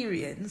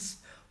experience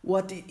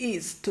what it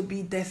is to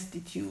be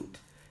destitute.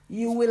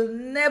 You will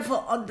never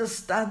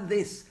understand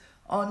this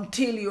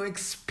until you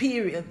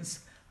experience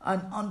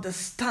and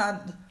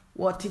understand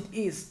what it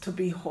is to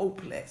be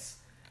hopeless.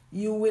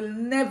 You will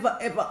never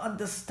ever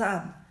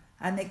understand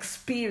and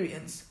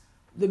experience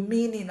the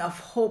meaning of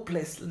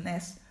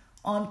hopelessness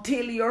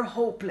until you're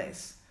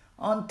hopeless,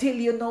 until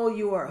you know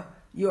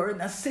you're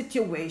in a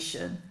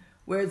situation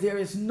where there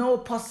is no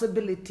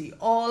possibility.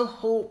 All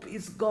hope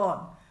is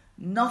gone.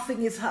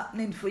 Nothing is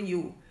happening for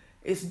you.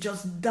 It's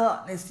just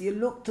darkness. You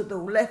look to the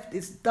left,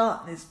 it's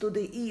darkness. To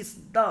the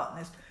east,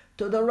 darkness.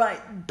 To the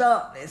right,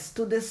 darkness.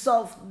 To the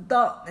south,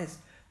 darkness.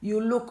 You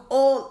look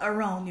all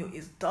around you,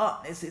 it's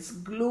darkness, it's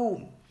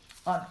gloom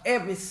on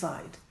every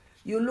side.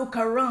 You look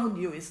around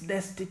you, it's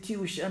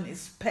destitution,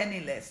 it's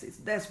penniless, it's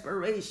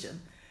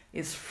desperation,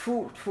 it's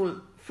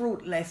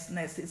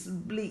fruitlessness, it's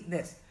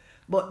bleakness.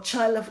 But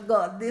child of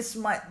God, this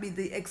might be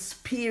the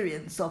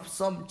experience of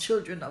some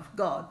children of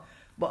God.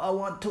 But I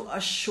want to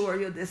assure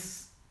you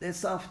this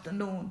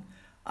afternoon,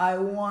 I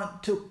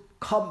want to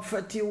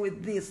comfort you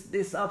with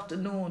this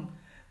afternoon,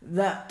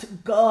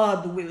 that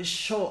God will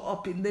show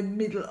up in the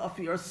middle of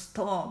your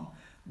storm.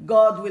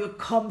 God will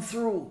come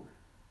through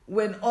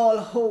when all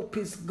hope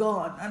is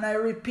gone. And I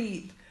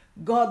repeat,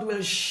 God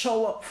will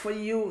show up for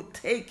you.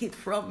 Take it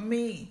from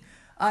me.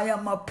 I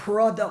am a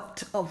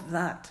product of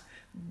that.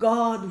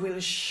 God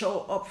will show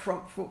up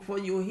for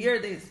you. Hear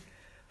this.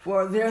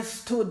 For there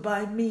stood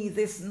by me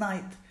this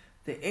night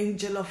the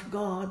angel of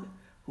God,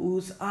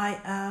 whose I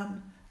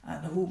am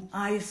and whom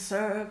I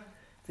serve.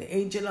 The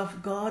angel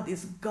of God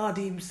is God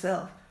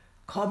himself,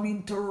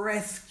 coming to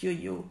rescue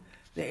you.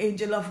 The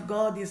angel of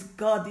God is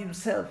God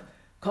himself,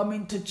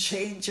 coming to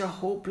change your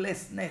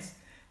hopelessness.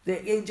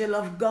 The angel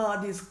of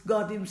God is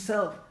God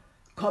himself,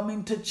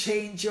 coming to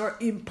change your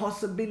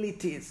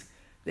impossibilities.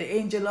 The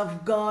angel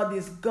of God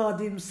is God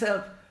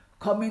himself,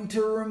 coming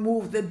to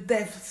remove the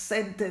death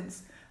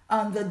sentence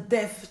and the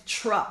death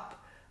trap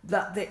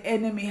that the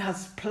enemy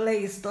has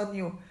placed on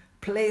you,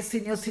 placed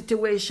in your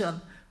situation,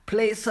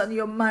 placed on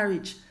your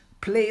marriage,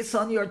 placed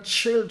on your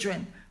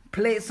children,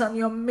 placed on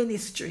your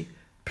ministry,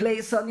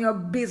 placed on your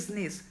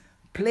business,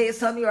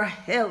 placed on your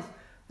health.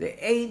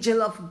 The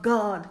angel of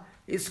God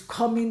is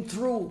coming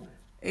through,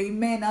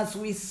 amen, as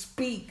we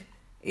speak,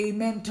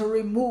 amen, to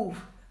remove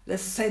the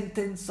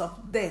sentence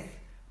of death,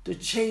 to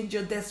change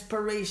your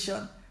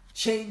desperation,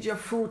 change your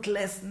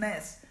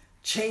fruitlessness,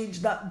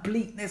 change that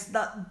bleakness,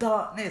 that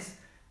darkness,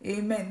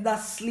 amen, that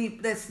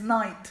sleepless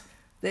night.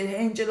 The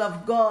angel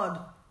of God,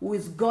 who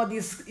is God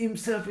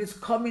himself, is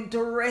coming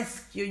to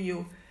rescue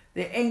you.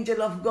 The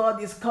angel of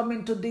God is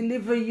coming to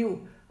deliver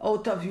you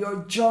out of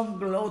your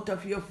jungle, out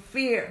of your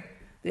fear.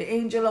 The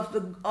angel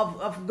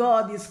of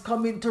God is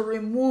coming to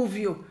remove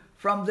you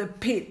from the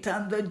pit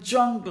and the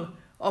jungle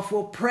of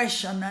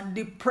oppression and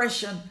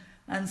depression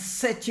and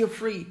set you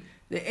free.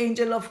 The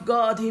angel of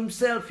God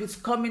himself is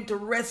coming to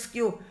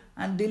rescue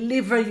and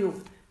deliver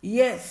you.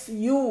 Yes,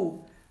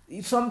 you.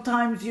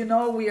 Sometimes,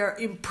 we are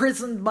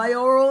imprisoned by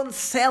our own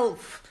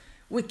self.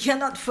 We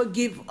cannot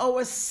forgive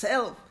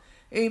ourselves.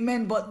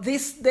 Amen. But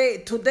this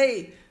day,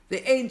 today,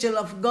 the angel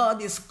of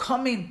God is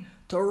coming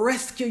to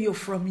rescue you,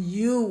 from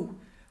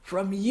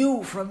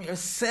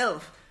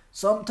yourself.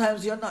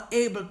 Sometimes you're not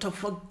able to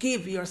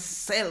forgive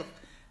yourself.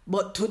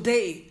 But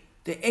today,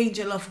 the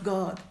angel of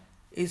God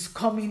is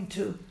coming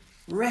to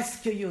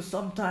rescue you.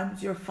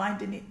 Sometimes you're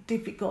finding it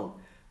difficult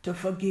to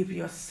forgive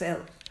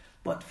yourself.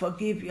 But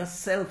forgive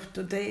yourself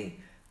today.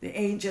 The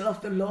angel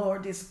of the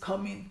Lord is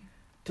coming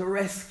to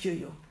rescue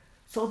you.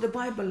 So the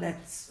Bible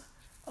lets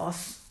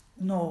us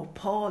know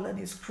Paul and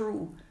his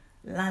crew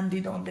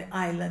landed on the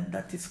island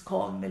that is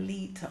called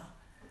Melita.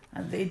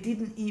 And they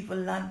didn't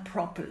even land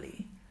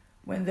properly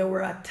when they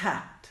were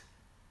attacked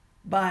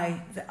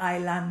by the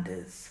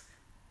islanders.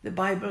 The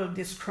Bible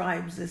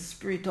describes the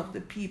spirit of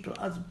the people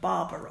as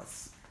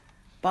barbarous.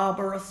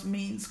 Barbarous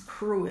means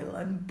cruel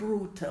and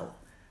brutal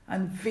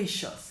and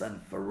vicious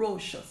and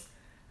ferocious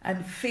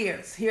and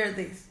fierce. Hear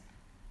this.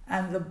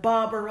 And the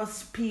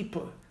barbarous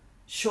people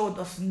showed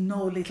us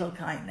no little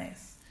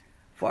kindness,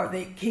 for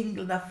they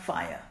kindled a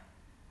fire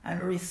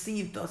and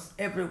received us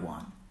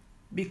everyone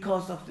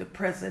because of the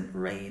present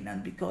rain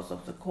and because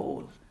of the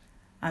cold.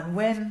 And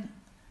when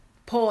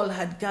Paul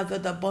had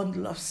gathered a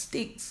bundle of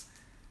sticks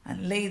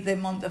and laid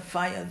them on the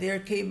fire, there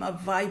came a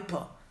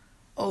viper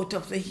out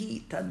of the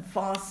heat and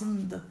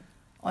fastened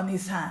on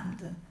his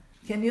hand.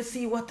 Can you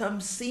see what I'm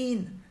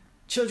seeing,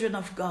 children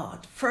of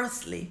God?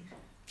 Firstly,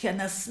 can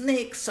a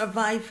snake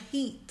survive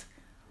heat?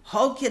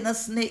 How can a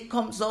snake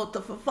come out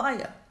of a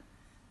fire?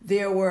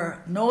 There were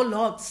no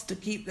logs to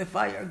keep the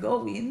fire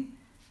going.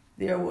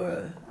 There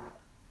were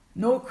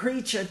no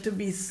creature to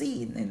be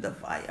seen in the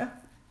fire.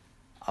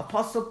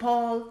 Apostle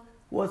Paul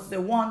was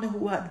the one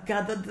who had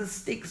gathered the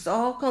sticks. So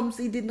how comes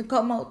he didn't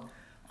come out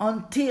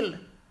until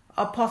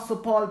Apostle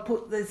Paul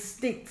put the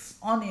sticks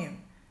on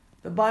him?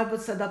 The Bible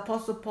said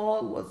Apostle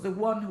Paul was the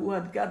one who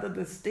had gathered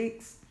the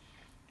sticks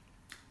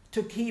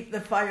to keep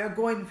the fire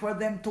going, for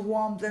them to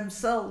warm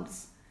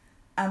themselves.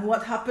 And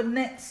what happened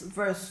next?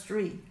 Verse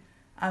 3.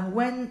 And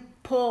when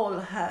Paul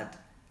had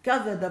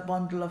gathered a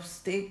bundle of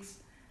sticks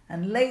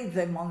and laid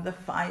them on the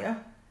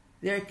fire,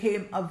 there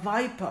came a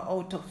viper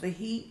out of the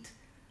heat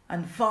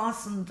and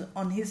fastened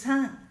on his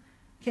hand.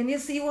 Can you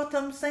see what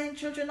I'm saying,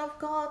 children of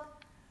God?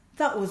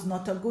 That was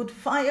not a good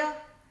fire.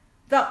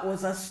 That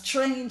was a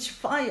strange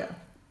fire.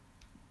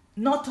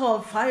 Not all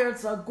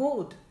fires are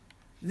good.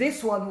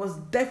 This one was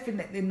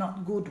definitely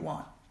not good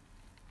one.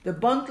 The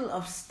bundle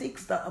of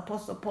sticks that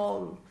Apostle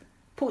Paul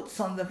puts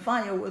on the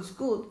fire was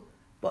good,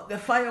 but the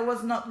fire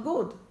was not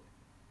good.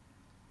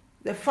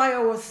 The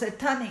fire was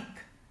satanic.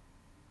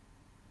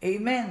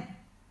 Amen.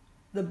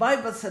 The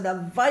Bible said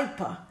a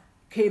viper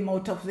came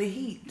out of the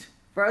heat.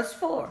 Verse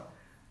 4.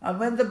 And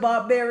when the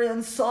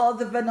barbarians saw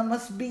the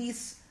venomous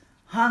beast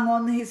hang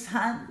on his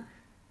hand,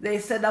 they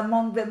said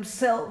among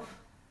themselves,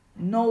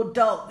 no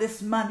doubt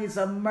this man is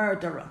a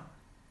murderer,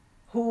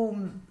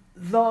 whom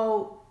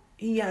though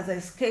he has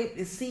escaped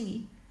the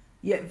sea,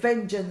 yet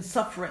vengeance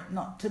suffereth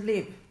not to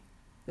live.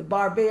 The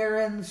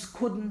barbarians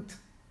couldn't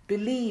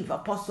believe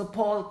Apostle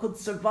Paul could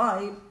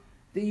survive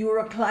the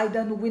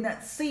Euroclydon wind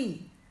at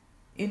sea.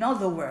 In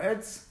other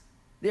words,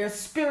 their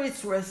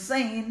spirits were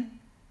saying,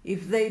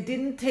 if they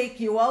didn't take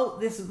you out,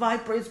 this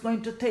viper is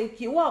going to take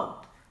you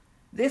out.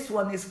 This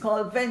one is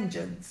called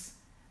vengeance.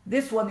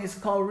 This one is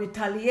called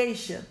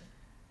retaliation.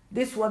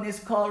 This one is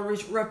called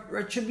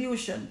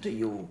retribution to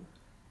you,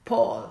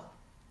 Paul.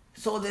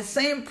 So the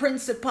same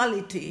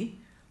principality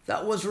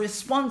that was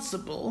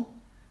responsible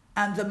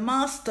and the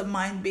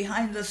mastermind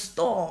behind the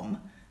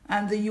storm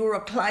and the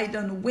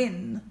Euroclydon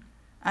wind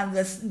and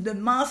the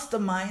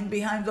mastermind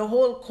behind the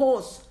whole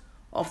course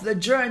of the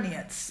journey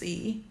at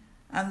sea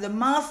and the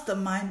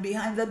mastermind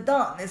behind the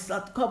darkness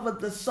that covered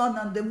the sun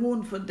and the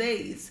moon for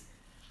days,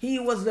 he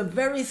was the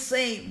very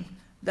same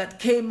that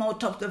came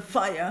out of the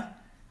fire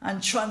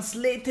and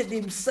translated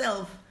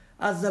himself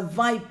as a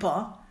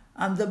viper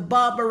and the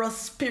barbarous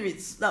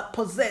spirits that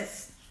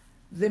possessed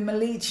the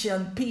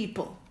Meletian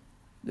people.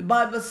 The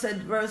Bible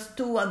said, verse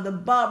 2, and the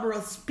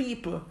barbarous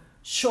people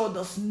showed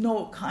us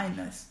no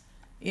kindness.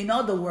 In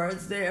other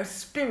words, their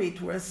spirit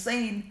were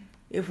saying,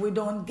 if we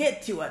don't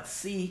get you at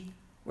sea,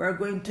 we're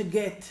going to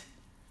get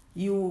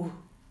you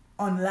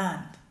on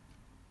land.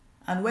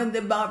 And when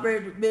the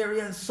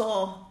barbarians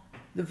saw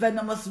the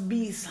venomous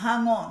beast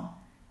hang on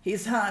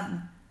his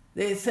hand,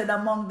 they said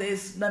among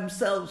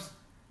themselves,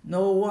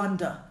 no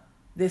wonder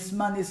this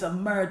man is a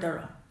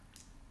murderer,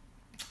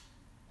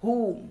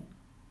 whom,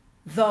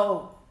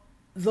 though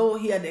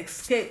he had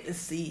escaped the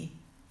sea,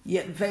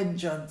 yet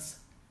vengeance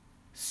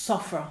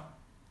suffer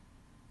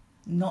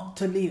not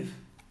to live.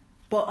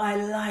 But I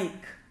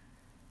like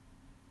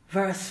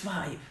verse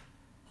 5.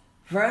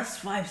 Verse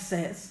 5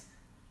 says,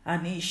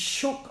 and he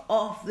shook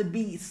off the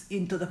beast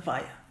into the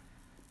fire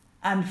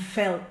and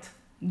felt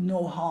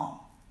no harm.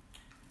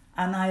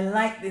 And I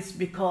like this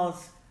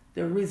because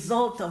the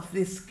result of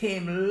this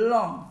came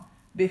long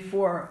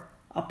before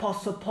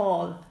Apostle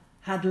Paul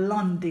had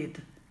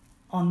landed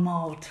on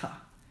Malta.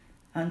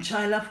 And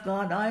child of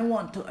God, I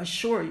want to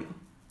assure you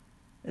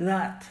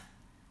that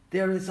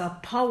there is a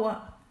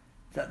power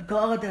that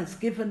God has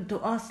given to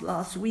us.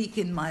 Last week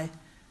in my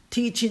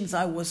teachings,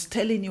 I was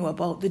telling you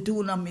about the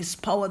dunamis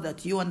power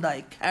that you and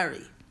I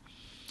carry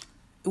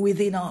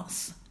within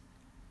us.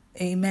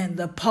 Amen.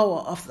 The power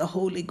of the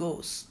Holy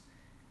Ghost.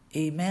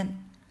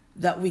 Amen.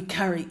 That we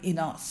carry in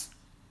us.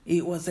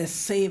 It was the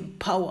same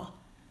power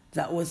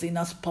that was in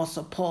us,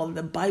 Apostle Paul.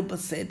 The Bible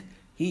said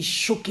he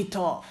shook it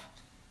off.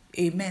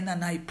 Amen.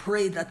 And I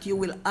pray that you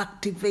will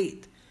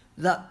activate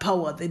that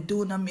power, the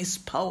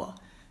dunamis power.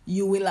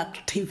 You will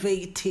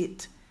activate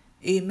it.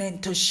 Amen.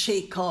 To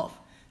shake off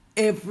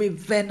every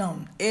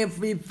venom,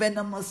 every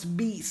venomous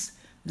beast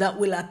that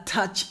will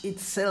attach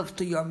itself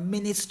to your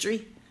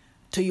ministry,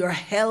 to your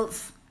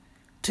health,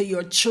 to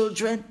your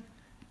children,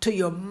 to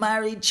your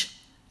marriage,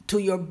 to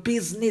your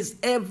business,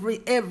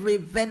 every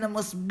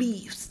venomous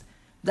beast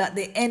that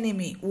the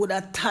enemy would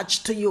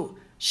attach to you.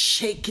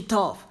 Shake it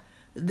off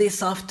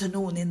this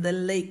afternoon in the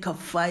lake of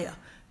fire.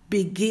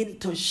 Begin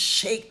to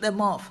shake them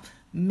off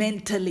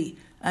mentally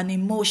and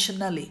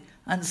emotionally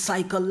and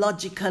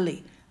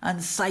psychologically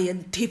and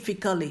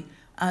scientifically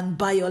and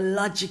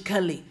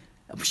biologically.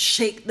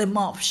 Shake them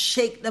off,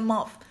 shake them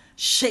off,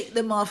 shake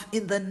them off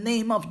in the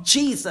name of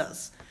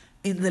Jesus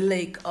in the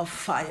lake of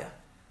fire.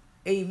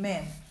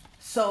 Amen.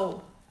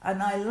 So,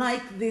 and I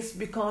like this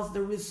because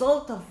the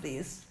result of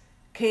this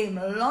came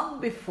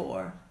long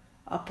before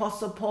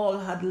Apostle Paul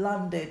had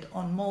landed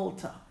on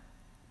Malta.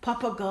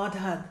 Papa God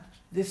had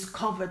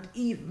discovered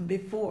even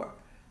before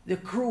the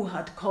crew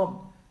had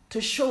come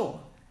to shore.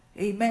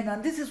 Amen.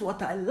 And this is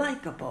what I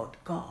like about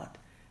God,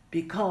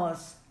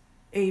 because,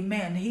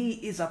 amen, he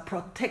is a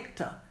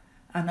protector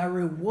and a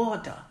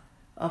rewarder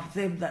of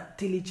them that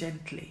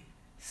diligently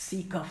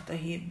seek after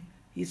him.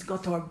 He's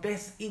got our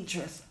best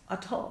interest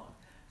at heart.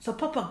 So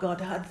Papa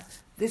God had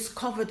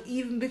discovered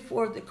even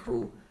before the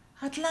crew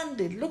had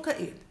landed. Look at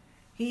it.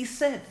 He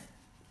said,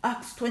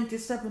 Acts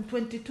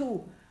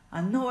 27:22,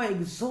 and now I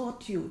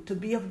exhort you to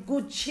be of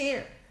good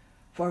cheer,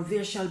 for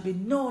there shall be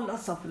no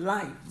loss of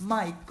life.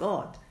 My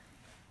God.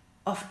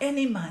 of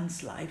any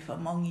man's life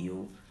among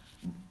you,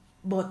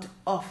 but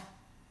of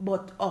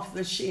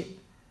the sheep.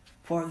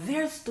 For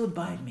there stood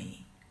by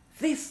me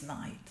this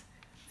night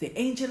the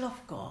angel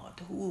of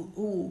God,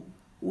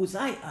 whose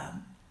I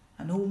am,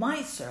 and whom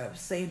I serve,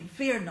 saying,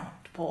 Fear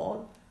not,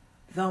 Paul,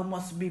 thou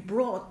must be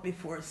brought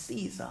before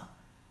Caesar,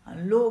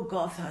 and lo,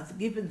 God hath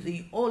given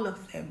thee all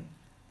of them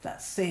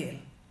that sail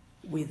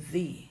with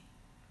thee.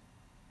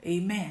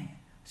 Amen.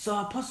 So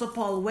Apostle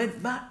Paul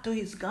went back to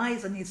his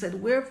guys and he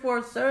said,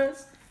 Wherefore,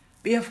 sirs,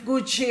 be of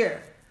good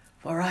cheer,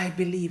 for I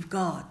believe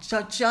God.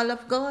 Child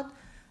of God,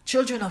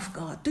 children of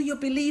God, do you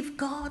believe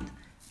God?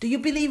 Do you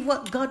believe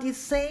what God is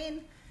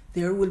saying?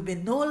 There will be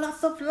no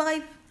loss of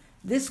life,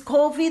 this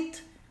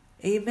COVID.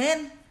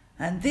 Amen.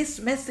 And this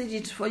message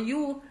is for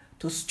you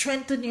to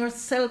strengthen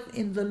yourself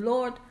in the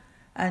Lord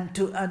and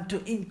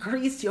to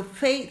increase your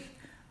faith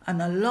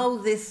and allow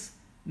this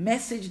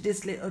message,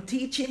 this little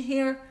teaching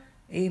here,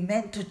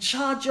 amen, to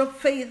charge your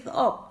faith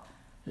up.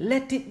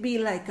 Let it be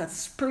like a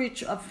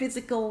spiritual, a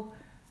physical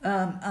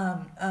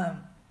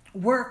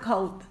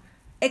workout,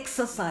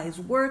 exercise.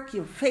 Work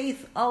your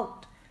faith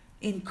out.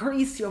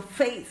 Increase your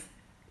faith.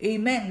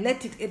 Amen.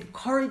 Let it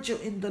encourage you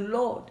in the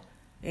Lord.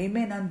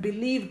 Amen. And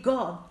believe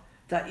God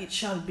that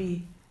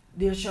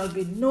there shall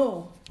be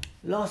no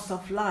loss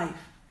of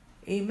life.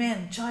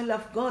 Amen. Child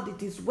of God,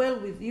 it is well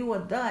with you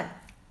and I.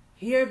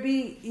 Hear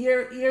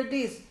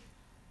this.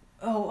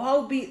 Oh,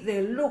 howbeit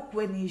they look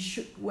when he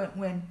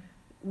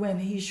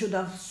should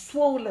have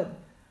swollen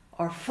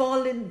or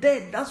fallen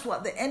dead. That's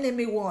what the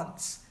enemy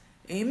wants.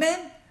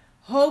 Amen.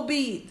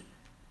 Howbeit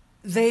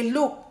they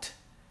looked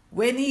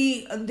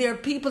and there are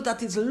people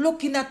that is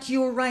looking at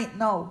you right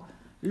now,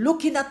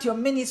 looking at your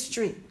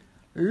ministry,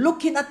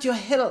 looking at your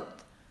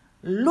health,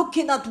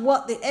 looking at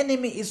what the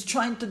enemy is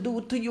trying to do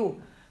to you.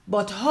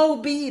 But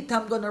howbeit,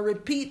 I'm going to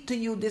repeat to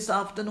you this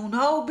afternoon,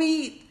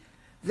 howbeit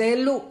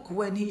they look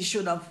when he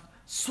should have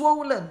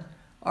swollen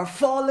or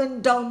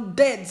fallen down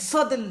dead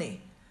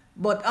suddenly.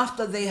 But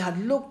after they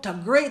had looked a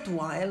great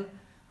while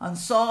and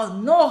saw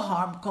no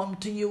harm come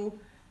to you,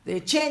 they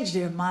changed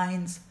their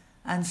minds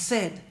and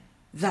said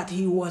that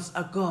he was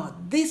a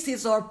god. This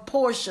is our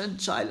portion,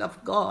 child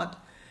of God.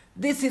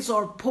 This is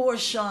our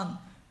portion.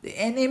 The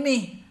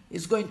enemy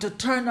is going to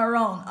turn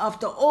around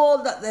after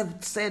all that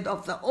they've said,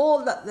 after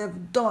all that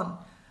they've done,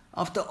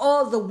 after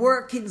all the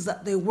workings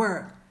that they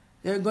were.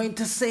 They're going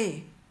to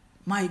say,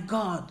 my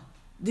God,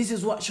 this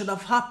is what should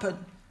have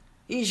happened.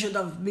 He should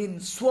have been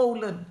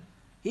swollen.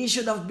 He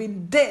should have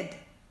been dead.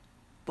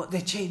 But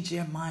they changed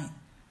their mind.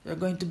 There are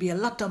going to be a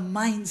lot of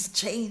minds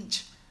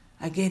change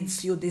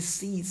against you this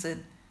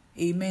season.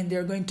 Amen.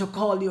 They're going to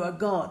call you a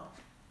god.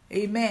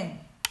 Amen.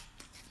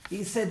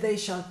 He said they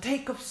shall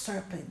take up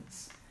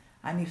serpents,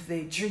 and if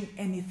they drink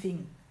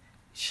anything,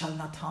 it shall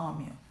not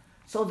harm you.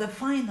 So the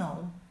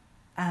final,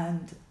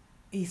 and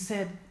he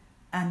said,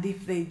 and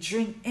if they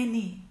drink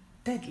any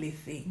deadly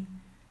thing,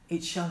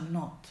 it shall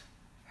not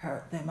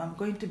hurt them. I'm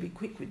going to be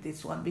quick with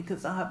this one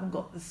because I haven't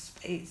got the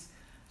space.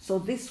 So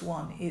this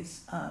one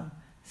is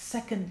 2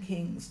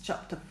 Kings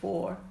chapter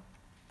 4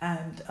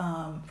 and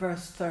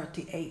verse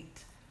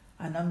 38.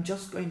 And I'm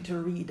just going to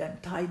read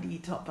and tidy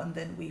it up and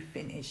then we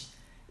finish.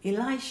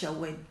 Elisha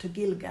went to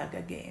Gilgal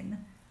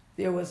again.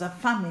 There was a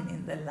famine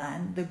in the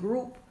land. The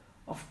group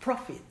of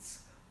prophets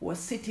was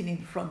sitting in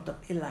front of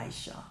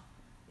Elisha.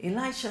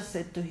 Elisha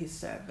said to his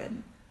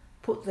servant,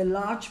 put the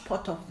large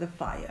pot of the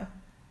fire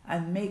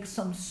and make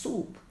some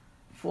soup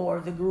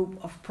for the group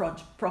of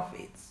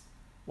prophets.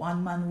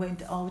 One man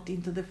went out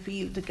into the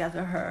field to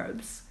gather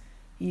herbs.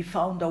 He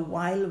found a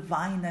wild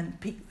vine and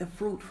picked the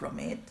fruit from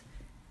it.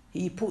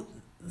 He put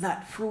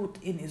that fruit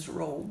in his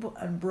robe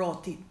and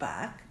brought it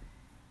back.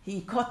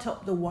 He cut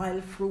up the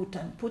wild fruit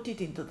and put it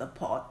into the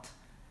pot.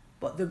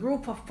 But the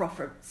group of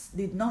prophets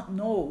did not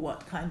know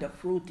what kind of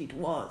fruit it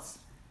was.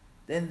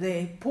 Then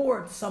they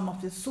poured some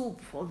of the soup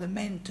for the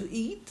men to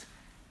eat.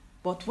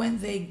 But when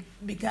they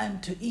began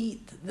to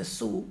eat the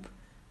soup,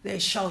 they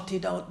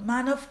shouted out,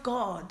 "Man of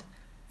God,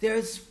 there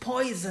is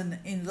poison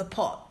in the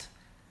pot."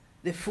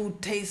 The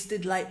food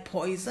tasted like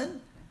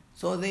poison,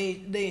 so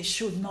they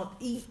should not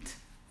eat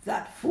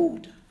that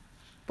food.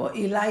 But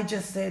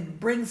Elijah said,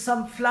 "Bring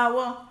some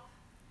flour."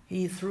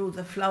 He threw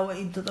the flour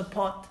into the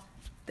pot.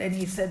 Then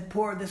he said,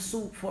 "Pour the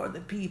soup for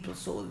the people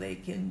so they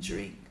can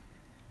drink."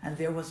 And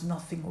there was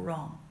nothing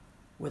wrong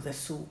with the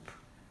soup.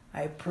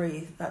 I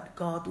pray that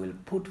God will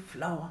put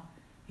flour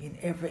in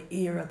every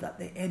area that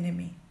the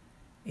enemy,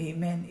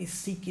 amen, is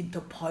seeking to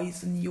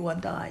poison you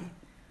and I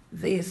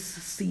this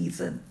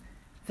season,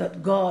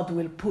 that God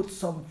will put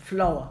some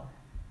flour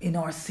in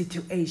our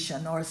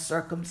situation, our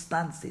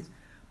circumstances.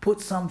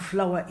 Put some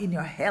flour in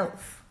your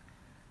health.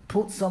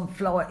 Put some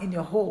flour in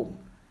your home.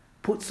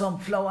 Put some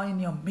flour in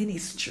your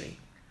ministry.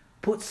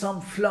 Put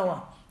some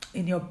flour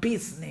in your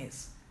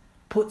business.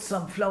 Put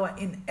some flour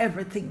in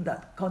everything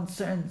that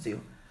concerns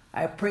you.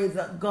 I pray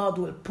that God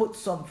will put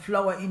some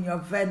flour in your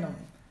venom.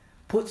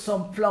 Put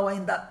some flour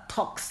in that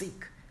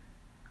toxic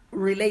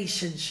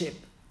relationship.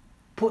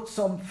 Put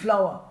some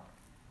flour.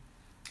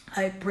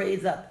 I pray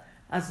that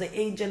as the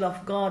angel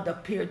of God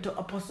appeared to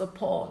Apostle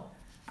Paul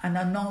and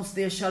announced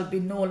there shall be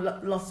no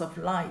loss of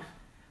life,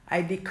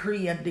 I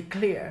decree and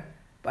declare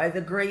by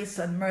the grace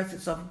and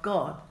mercies of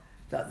God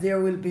that there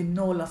will be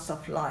no loss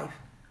of life.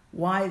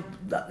 Why?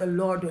 That the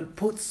Lord will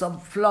put some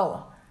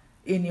flour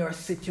in your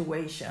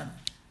situation.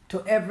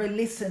 To every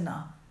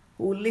listener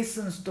who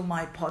listens to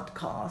my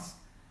podcast,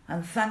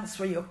 and thanks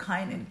for your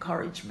kind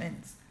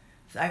encouragements.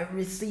 I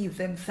receive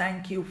them.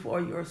 Thank you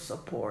for your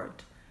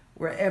support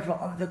wherever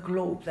on the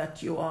globe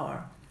that you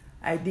are.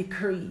 I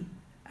decree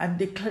and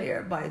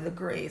declare by the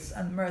grace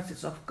and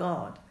mercies of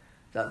God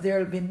that there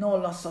will be no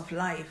loss of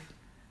life.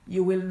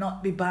 You will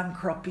not be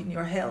bankrupt in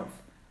your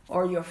health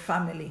or your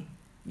family,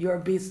 your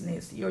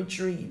business, your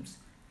dreams,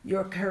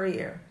 your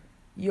career,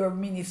 your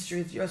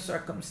ministries, your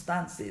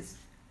circumstances,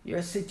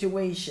 your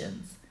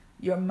situations,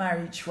 your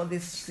marriage for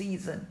this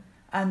season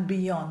and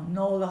beyond.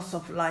 No loss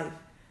of life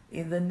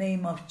in the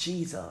name of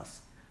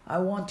Jesus. I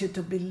want you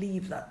to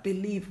believe that.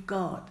 Believe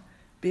God.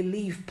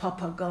 Believe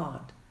Papa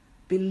God.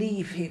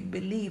 Believe Him.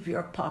 Believe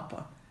your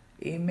Papa.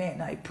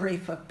 Amen. I pray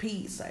for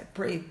peace. I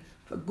pray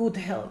for good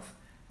health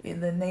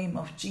in the name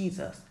of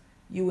Jesus.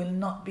 You will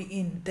not be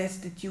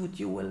destitute.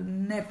 You will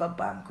never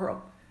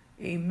bankrupt.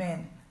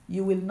 Amen.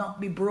 You will not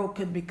be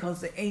broken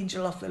because the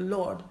angel of the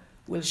Lord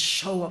will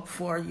show up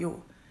for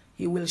you.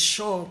 He will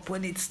show up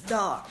when it's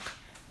dark.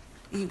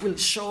 He will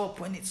show up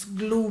when it's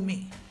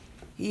gloomy.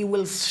 He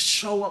will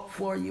show up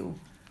for you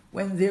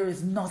when there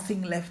is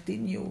nothing left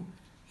in you.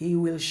 He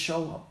will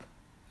show up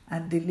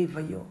and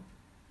deliver you.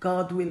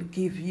 God will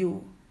give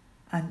you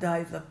and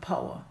I the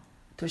power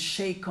to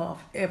shake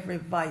off every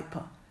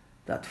viper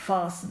that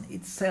fastens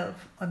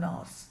itself on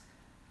us.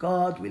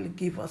 God will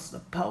give us the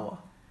power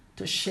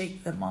to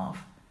shake them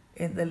off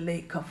in the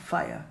lake of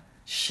fire.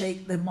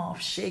 Shake them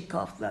off. Shake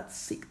off that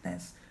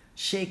sickness.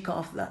 Shake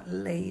off that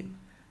lame.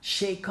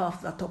 Shake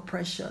off that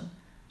oppression.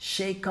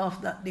 Shake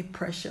off that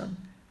depression.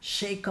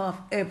 Shake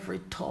off every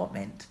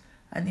torment.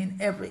 And in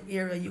every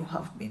area you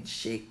have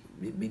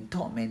been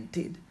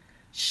tormented.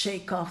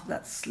 Shake off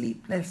that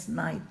sleepless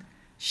night.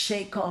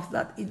 Shake off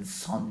that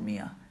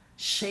insomnia.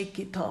 Shake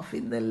it off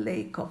in the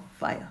lake of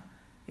fire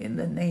in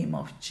the name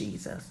of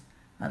Jesus.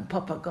 And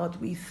Papa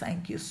God, we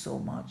thank you so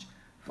much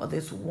for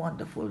this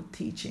wonderful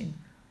teaching.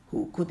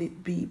 Who could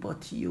it be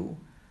but you?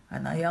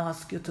 And I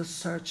ask you to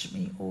search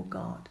me, O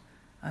God,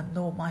 and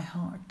know my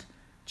heart.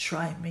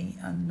 Try me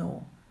and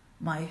know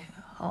my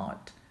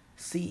heart.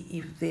 See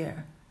if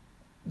there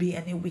be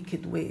any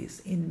wicked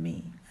ways in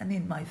me and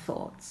in my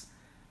thoughts,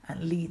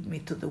 and lead me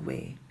to the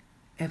way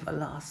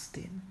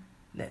everlasting.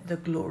 Let the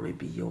glory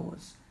be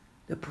yours.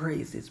 The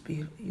praises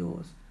be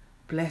yours.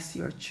 Bless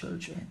your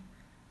children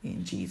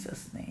in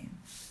Jesus' name.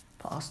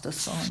 Pastor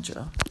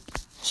Sandra,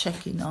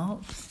 checking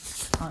out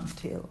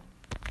until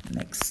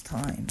next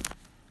time.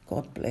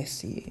 God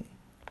bless you.